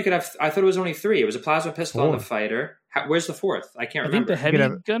 Yeah. I thought it was only 3. It was a plasma pistol on the fighter. Where's the 4th? I can't remember. I think the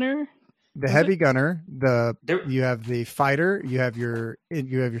heavy gunner. The heavy gunner. You have the fighter. You have your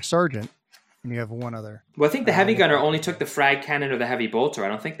sergeant. And you have one other. Well, I think the heavy gunner only took the frag cannon or the heavy bolter. I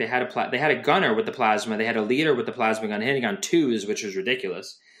don't think they had they had a gunner with the plasma. They had a leader with the plasma gun hitting on 2s, which was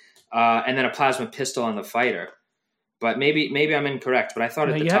ridiculous. And then a plasma pistol on the fighter. But maybe I'm incorrect. But I thought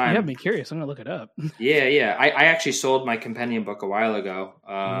at the time, you have me curious. I'm gonna look it up. Yeah. I actually sold my companion book a while ago.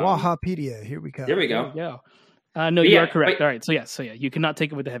 Wahapedia. Here we go. There we go. Yeah. No, you are correct. All right. So yeah, you cannot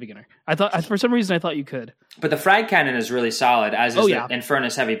take it with the heavy gunner. I thought for some reason I thought you could. But the frag cannon is really solid, as is the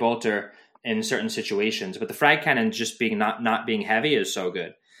Infernus heavy bolter in certain situations. But the frag cannon just being not being heavy is so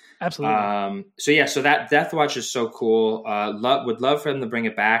good. Absolutely. So that Deathwatch is so cool. Would love for them to bring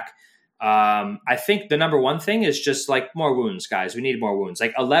it back. I think the number one thing is just like more wounds, guys. We need more wounds.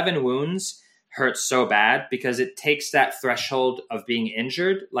 Like 11 wounds hurts so bad because it takes that threshold of being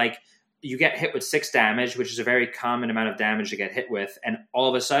injured. Like you get hit with 6 damage, which is a very common amount of damage to get hit with. And all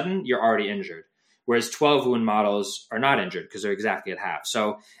of a sudden you're already injured. Whereas 12 wound models are not injured because they're exactly at half.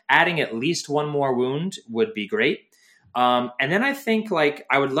 So adding at least 1 more wound would be great. And then I think like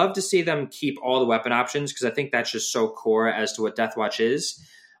I would love to see them keep all the weapon options because I think that's just so core as to what Deathwatch is.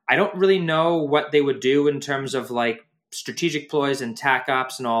 I don't really know what they would do in terms of like strategic ploys and tac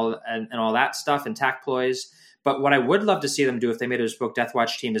ops and all that stuff and tac ploys. But what I would love to see them do if they made a bespoke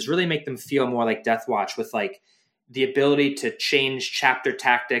Deathwatch team is really make them feel more like Deathwatch with like the ability to change chapter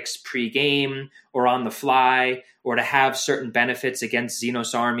tactics pre-game or on the fly, or to have certain benefits against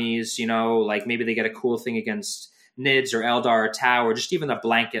Xenos armies, like maybe they get a cool thing against Nids or Eldar or Tau, or just even a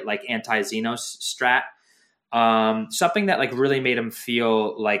blanket like anti-Xenos strat. Something that like really made them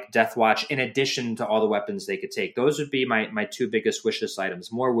feel like Deathwatch in addition to all the weapons they could take. Those would be my 2 biggest wish list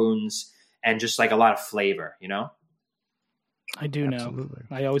items, more wounds and just like a lot of flavor, I do know.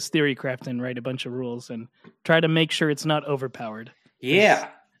 I always theory craft and write a bunch of rules and try to make sure it's not overpowered. Yeah.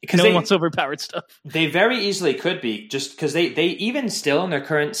 Because no one wants overpowered stuff. They very easily could be, just because they even still in their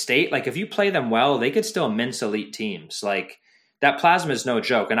current state, like if you play them well, they could still mince elite teams. Like that plasma is no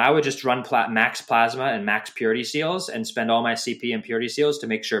joke. And I would just run max plasma and max purity seals and spend all my CP and purity seals to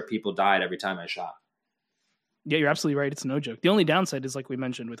make sure people died every time I shot. Yeah, you're absolutely right. It's no joke. The only downside is, like we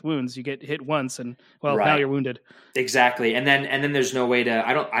mentioned, with wounds, you get hit once, and now you're wounded. Exactly, and then there's no way to.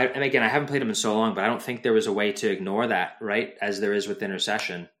 And again, I haven't played them in so long, but I don't think there was a way to ignore that, right? As there is with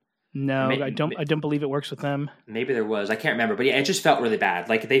Intercession. No, I don't believe it works with them. Maybe there was. I can't remember, but yeah, it just felt really bad.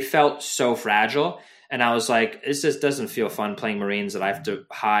 Like they felt so fragile, and I was like, this just doesn't feel fun playing Marines that I have to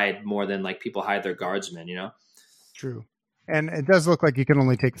hide more than like people hide their guardsmen, True. And it does look like you can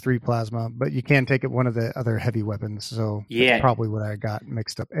only take 3 plasma, but you can take it one of the other heavy weapons. So that's probably what I got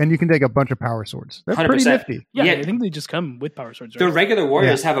mixed up. And you can take a bunch of power swords. That's 100%. Pretty nifty. Yeah, I think they just come with power swords. Right? The regular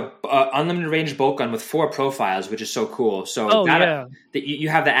warriors have a unlimited range bolt gun with 4 profiles, which is so cool. So you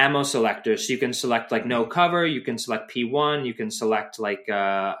have the ammo selector, so you can select like no cover. You can select P1. You can select like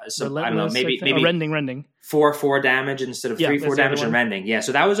I don't know, maybe rending. 4 damage instead of 3-4 damage and rending. Yeah,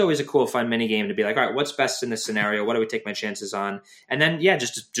 so that was always a cool, fun mini game to be like, all right, what's best in this scenario? What do we take my chances on? And then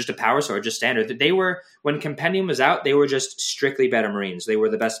just a power sword, just standard. They were, when Compendium was out, they were just strictly better Marines. They were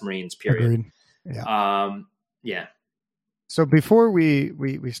the best Marines. Period. Agreed. Yeah. So before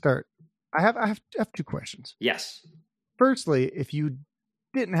we start, I have 2 questions. Yes. Firstly, if you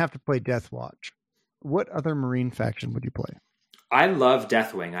didn't have to play Deathwatch, what other Marine faction would you play? I love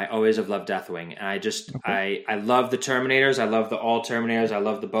Deathwing. I always have loved Deathwing. And I love the Terminators. I love the all Terminators. I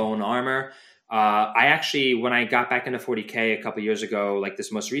love the bone armor. I actually, when I got back into 40K a couple years ago, like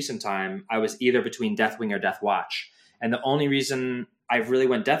this most recent time, I was either between Deathwing or Deathwatch. And the only reason I really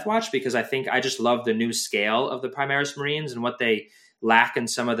went Deathwatch because I think I just love the new scale of the Primaris Marines and what they lack in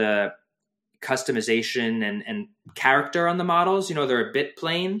some of the customization and character on the models. You know, they're a bit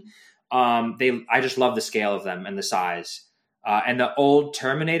plain. I just love the scale of them and the size. And the old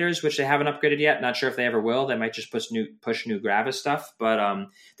Terminators, which they haven't upgraded yet, not sure if they ever will. They might just push new Gravis stuff, but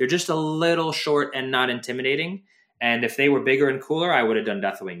they're just a little short and not intimidating. And if they were bigger and cooler, I would have done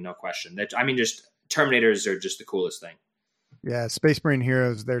Deathwing, no question. Just Terminators are just the coolest thing. Yeah, Space Marine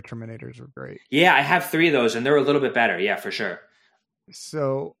Heroes, their Terminators were great. Yeah, I have 3 of those, and they're a little bit better. Yeah, for sure.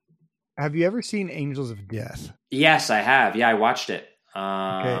 So, have you ever seen Angels of Death? Yes, I have. Yeah, I watched it.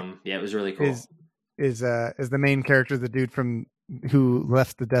 Okay. Yeah, it was really cool. Is the main character the dude from who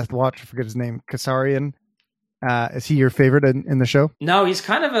left the Death Watch? I forget his name. Kasarian. Is he your favorite in the show? No, he's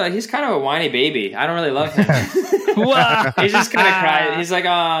kind of a whiny baby. I don't really love him. He's just kind of crying. He's like, oh,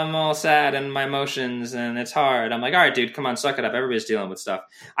 I'm all sad and my emotions and it's hard. I'm like, all right, dude, come on, suck it up. Everybody's dealing with stuff.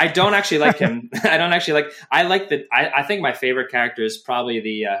 I don't actually like him. I think my favorite character is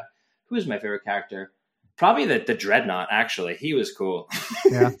probably who is my favorite character? Probably the Dreadnought, actually. He was cool.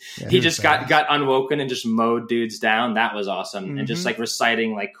 Yeah. He just got unwoken and just mowed dudes down. That was awesome. Mm-hmm. And just like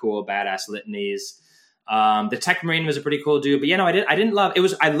reciting like cool, badass litanies. The Tech Marine was a pretty cool dude. But I didn't love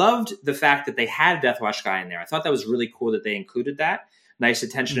it. I loved the fact that they had Deathwatch guy in there. I thought that was really cool that they included that. Nice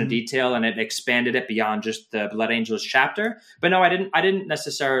attention to detail, and it expanded it beyond just the Blood Angels chapter. But no, I didn't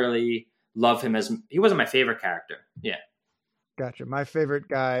necessarily love him he wasn't my favorite character. Yeah. Gotcha. My favorite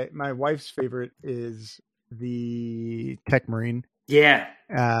guy, my wife's favorite is the Tech Marine. Yeah.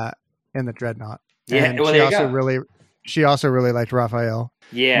 And the Dreadnought. Yeah. And she also really liked Raphael.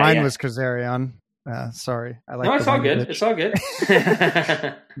 Yeah. Mine was Kazarian. Sorry. No, it's all good. It's all good.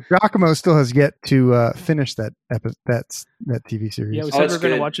 Giacomo still has yet to finish that TV series. Yeah, we said we were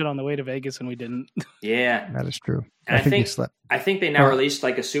going to watch it on the way to Vegas and we didn't. Yeah. That is true. And I think you slept. I think they now released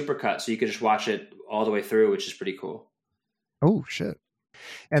like a supercut so you could just watch it all the way through, which is pretty cool. Oh, shit.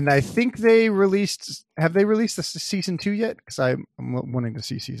 And I think have they released the season 2 yet? Because I'm wanting to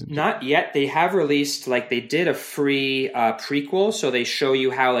see season 2. Not yet. They have released, like they did a free prequel. So they show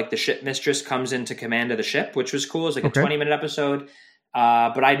you how like the ship mistress comes into command of the ship, which was cool. It's like a 20-minute episode.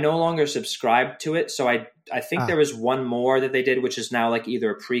 But I no longer subscribe to it. So I think there was one more that they did, which is now like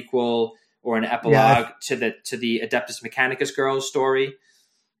either a prequel or an epilogue to the Adeptus Mechanicus girls story.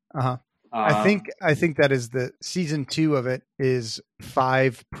 Uh-huh. I think that is the season 2 of it is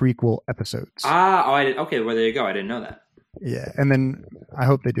 5 prequel episodes. I did. Okay, well there you go. I didn't know that. Yeah, and then I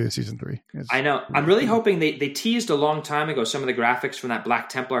hope they do a season 3. I know. I'm really hoping they teased a long time ago some of the graphics from that Black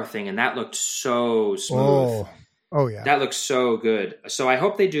Templar thing, and that looked so smooth. Oh yeah, that looks so good. So I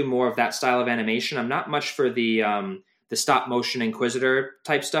hope they do more of that style of animation. I'm not much for the stop motion Inquisitor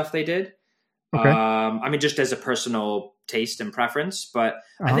type stuff they did. Okay. I mean, just as a personal taste and preference, but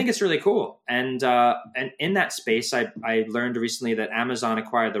I think it's really cool. And in that space, I learned recently that Amazon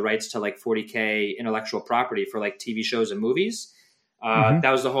acquired the rights to like 40K intellectual property for like TV shows and movies.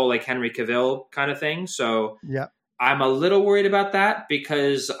 That was the whole like Henry Cavill kind of thing. So yeah, I'm a little worried about that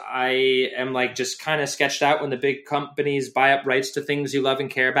because I am like just kind of sketched out when the big companies buy up rights to things you love and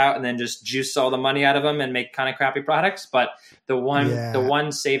care about and then just juice all the money out of them and make kind of crappy products. But the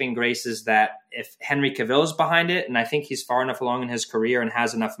one saving grace is that if Henry Cavill's behind it, and I think he's far enough along in his career and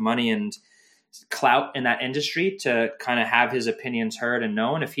has enough money and clout in that industry to kind of have his opinions heard and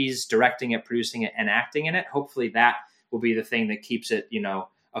known, if he's directing it, producing it, and acting in it, hopefully that will be the thing that keeps it,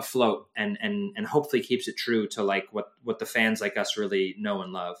 afloat and hopefully keeps it true to like what the fans like us really know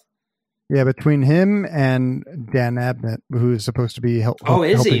and love. Yeah, between him and Dan Abnett, who's supposed to be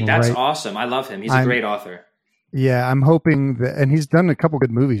is he? That's awesome. I love him. He's a great author. Yeah, I'm hoping that, and he's done a couple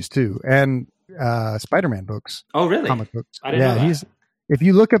good movies too, and Spider-Man books. Oh, really? Comic books. I didn't know that. If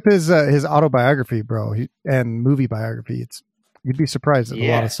you look up his autobiography, bro, and movie biography, you'd be surprised at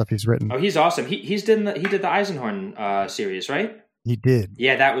a lot of stuff he's written. Oh, he's awesome. He did the Eisenhorn series, right? He did.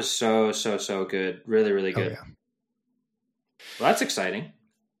 Yeah, that was so good. Really, really good. Oh, yeah. Well, that's exciting.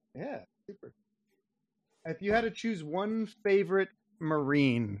 Yeah, super. If you had to choose one favorite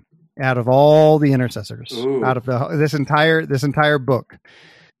Marine out of all the Intercessors, out of this entire book,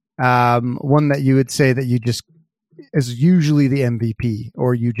 one that you would say that you just is usually the MVP,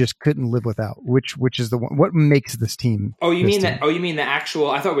 or you just couldn't live without, which is the one? What makes this team? Oh, you mean that? Oh, you mean the actual?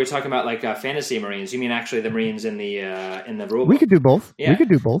 I thought we were talking about like fantasy Marines. You mean actually the Marines in the rule book? We could do both. Yeah. We could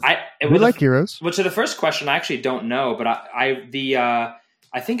do both. We like heroes. Well, to the first question, I actually don't know, but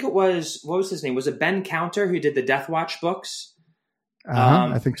I think it was, what was his name? Was it Ben Counter who did the Death Watch books?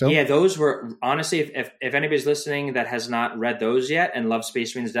 I think so. Yeah, those were, honestly, if anybody's listening that has not read those yet and loves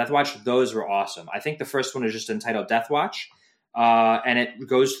Space Marines Death Watch, those were awesome. I think the first one is just entitled Death Watch. And it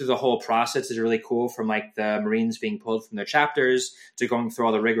goes through the whole process. It's really cool, from like the Marines being pulled from their chapters to going through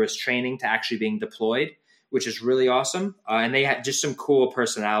all the rigorous training to actually being deployed, which is really awesome. And they had just some cool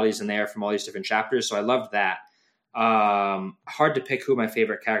personalities in there from all these different chapters. So I loved that. Hard to pick who my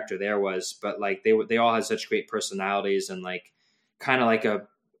favorite character there was, but like they all had such great personalities, and like kind of like a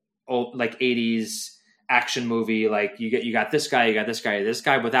old, like 80s action movie. Like you got this guy, you got this guy, this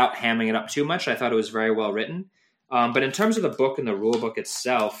guy, without hamming it up too much. I thought it was very well written. But in terms of the book and the rule book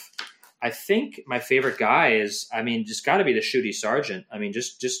itself, I think my favorite guy is, I mean, just got to be the Shooty Sergeant. I mean,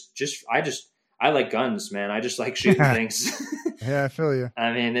 I like guns, man. I just like shooting things. Yeah, I feel you.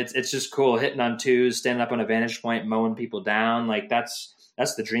 I mean, it's just cool hitting on twos, standing up on a vantage point, mowing people down. Like that's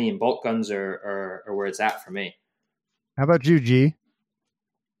the dream. Bolt guns are where it's at for me. How about you, G?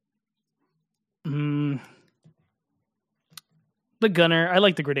 The gunner. I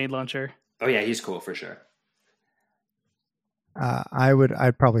like the grenade launcher. Oh yeah, he's cool for sure.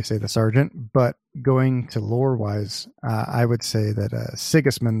 I'd probably say the sergeant, but going to lore wise, I would say that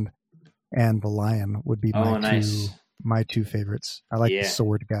Sigismund and the Lion would be my two favorites. I like the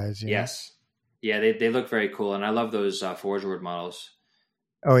sword guys. Yes. Yeah, they look very cool, and I love those Forge Word models.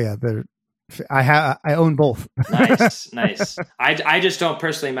 Oh yeah, I own both. Nice. I just don't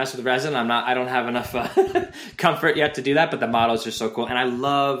personally mess with resin. I don't have enough comfort yet to do that, but the models are so cool, and I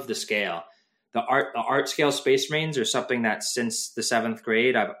love the scale. The art scale Space Marines are something that since the 7th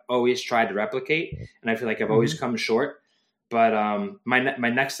grade I've always tried to replicate, and I feel like I've always come short. But my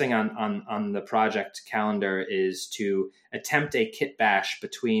next thing on the project calendar is to attempt a kit bash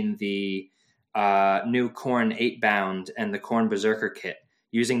between the new Khorne 8-bound and the Khorne Berserker kit,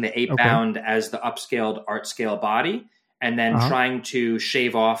 using the 8-bound as the upscaled art scale body, and then trying to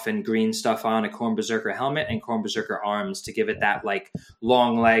shave off and green stuff on a Khorne Berserker helmet and Khorne Berserker arms to give it that like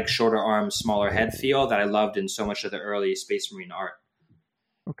long leg, shorter arms, smaller head feel that I loved in so much of the early Space Marine art.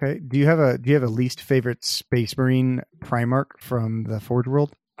 Okay. Do you have a least favorite Space Marine Primarch from the Forge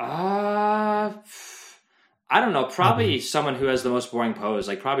World? I don't know. Probably someone who has the most boring pose,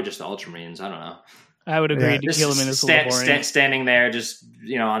 like probably just the Ultramarines. I don't know. I would agree. To kill him in his boring. Standing there, just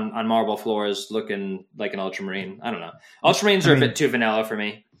on marble floors, looking like an Ultramarine. I don't know. Ultramarines are a bit too vanilla for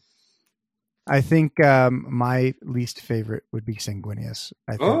me. I think my least favorite would be Sanguinius.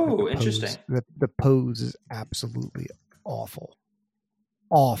 I think interesting. The pose is absolutely awful.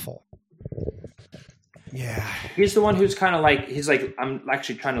 Yeah. He's the one who's kind of like, I'm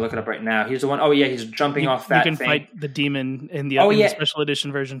actually trying to look it up right now. He's the one, he's jumping off that thing. You can fight the demon in the special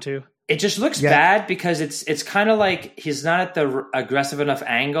edition version too. It just looks bad because it's kind of like he's not at the aggressive enough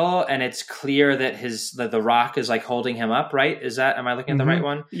angle, and it's clear that the rock is like holding him up, right? Am I looking at the right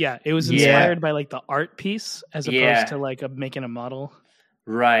one? Yeah, it was inspired by like the art piece as opposed to like making a model.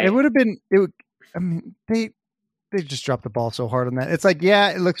 Right. It would have been, I mean, they just dropped the ball so hard on that. It's like,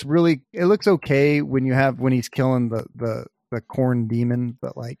 it looks okay when he's killing the Khorne demon,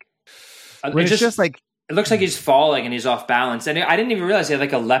 but like, when it's just like, it looks like he's falling and he's off balance. And I didn't even realize he had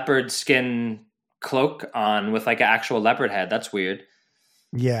like a leopard skin cloak on with like an actual leopard head. That's weird.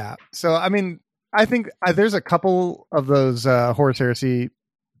 Yeah. So, I mean, I think there's a couple of those Horus Heresy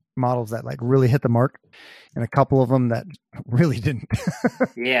models that like really hit the mark, and a couple of them that really didn't.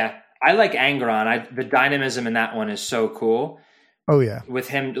 Yeah. I like Angron. The dynamism in that one is so cool. Oh yeah. With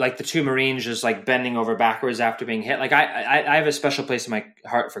him, like the two Marines just like bending over backwards after being hit. Like I have a special place in my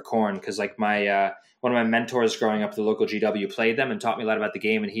heart for Khorne, because like my one of my mentors growing up at the local GW played them and taught me a lot about the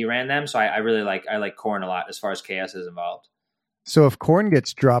game, and he ran them. So I really like Khorne a lot as far as chaos is involved. So if Khorne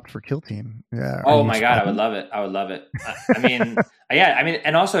gets dropped for Kill Team, oh my god, I would love it. I mean,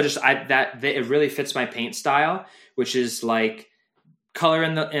 and also just it really fits my paint style, which is like color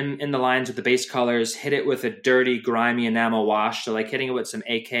in the lines with the base colors, hit it with a dirty, grimy enamel wash. So like hitting it with some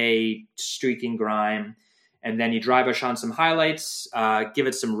AK streaking grime, and then you dry brush on some highlights, give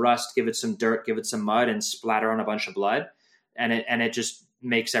it some rust, give it some dirt, give it some mud, and splatter on a bunch of blood. And it just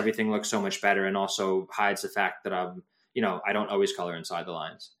makes everything look so much better, and also hides the fact that I don't always color inside the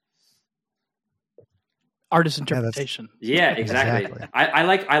lines. Artist interpretation. Yeah, exactly. I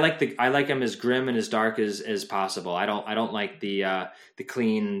like him as grim and as dark as possible. I don't like the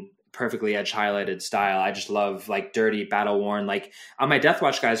clean, perfectly edge highlighted style. I just love like dirty, battle worn. Like on my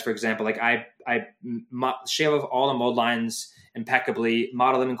Deathwatch guys, for example, like I shave off all the mold lines impeccably,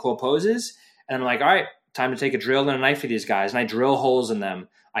 model them in cool poses, and I'm like, all right, time to take a drill and a knife for these guys. And I drill holes in them.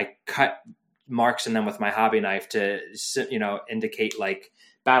 I cut marks in them with my hobby knife to, indicate like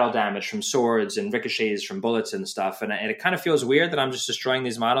battle damage from swords and ricochets from bullets and stuff. And it kind of feels weird that I'm just destroying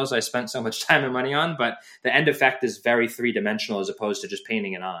these models I spent so much time and money on, but the end effect is very 3-dimensional as opposed to just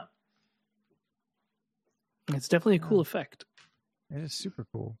painting it on. It's definitely a cool effect. It is super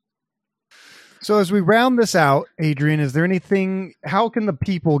cool. So as we round this out, Adrian, is there anything, how can the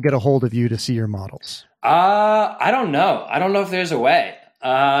people get a hold of you to see your models? I don't know. I don't know if there's a way.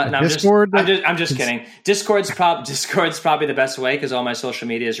 No, Discord? I'm just kidding. Discord's probably the best way because all my social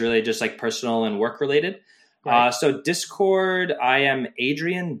media is really just like personal and work related. Right. So Discord, I am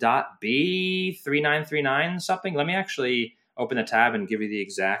Adrian.B3939 something. Let me actually open the tab and give you the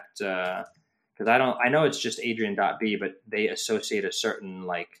exact, because I know it's just Adrian.B, but they associate a certain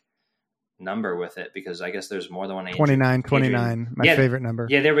like number with it because I guess there's more than one. 2929, my favorite number.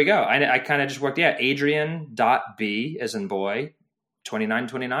 Yeah, there we go. I kind of just worked. Yeah, Adrian.B as in boy.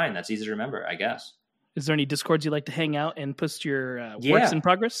 2929. That's easy to remember, I guess. Is there any Discords you like to hang out and post your works in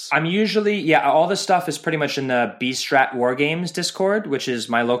progress? I'm usually, all this stuff is pretty much in the B-Strat War Games Discord, which is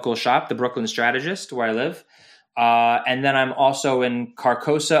my local shop, the Brooklyn Strategist, where I live. And then I'm also in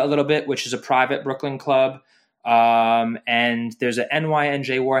Carcosa a little bit, which is a private Brooklyn club. And there's an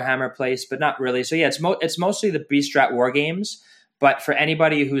NYNJ Warhammer place, but not really. So it's mostly the B-Strat War Games. But for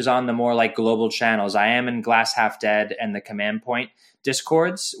anybody who's on the more like global channels, I am in Glass Half Dead and the Command Point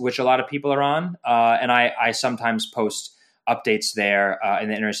Discords, which a lot of people are on. And I sometimes post updates there in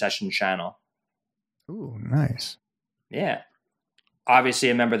the Intercession channel. Ooh, nice. Yeah. Obviously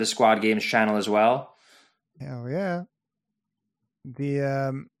a member of the Squad Games channel as well. Hell yeah.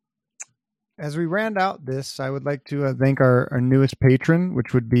 As we round out this, I would like to thank our newest patron,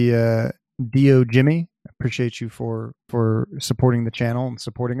 which would be Dio Jimmy. Appreciate you for supporting the channel and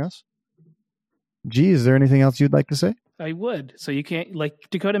supporting us. Gee, is there anything else you'd like to say? I would. So you can't, like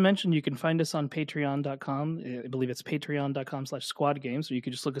Dakota mentioned, you can find us on patreon.com. I believe it's patreon.com/squad games, or you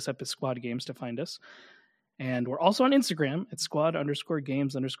can just look us up as Squad Games to find us. And we're also on Instagram at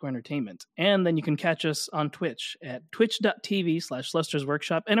squad_games_entertainment. And then you can catch us on Twitch at twitch.tv/Lester's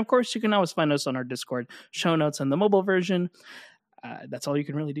Workshop. And of course, you can always find us on our Discord show notes and the mobile version. That's all you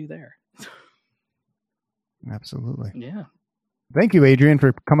can really do there. Absolutely. Yeah. Thank you, Adrian,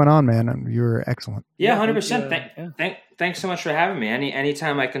 for coming on, man. You were excellent. Yeah, 100%. Thanks so much for having me.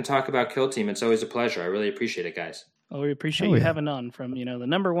 Anytime I can talk about Kill Team, it's always a pleasure. I really appreciate it, guys. Well, we appreciate you having on from, the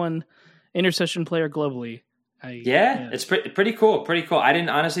number one Intercession player globally. It's pretty cool. Pretty cool. I didn't,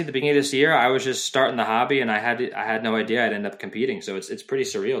 honestly, at the beginning of this year, I was just starting the hobby and I had no idea I'd end up competing. So it's pretty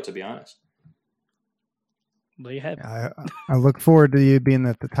surreal, to be honest. There you have it. I look forward to you being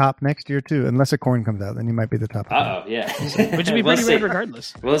at the top next year too. Unless a coin comes out, then you might be the top. Yeah. Which would be pretty rad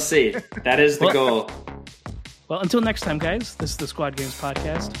regardless. We'll see. That is the goal. Well, until next time, guys, this is the Squad Games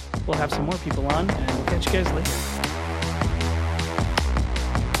Podcast. We'll have some more people on, and we'll catch you guys later.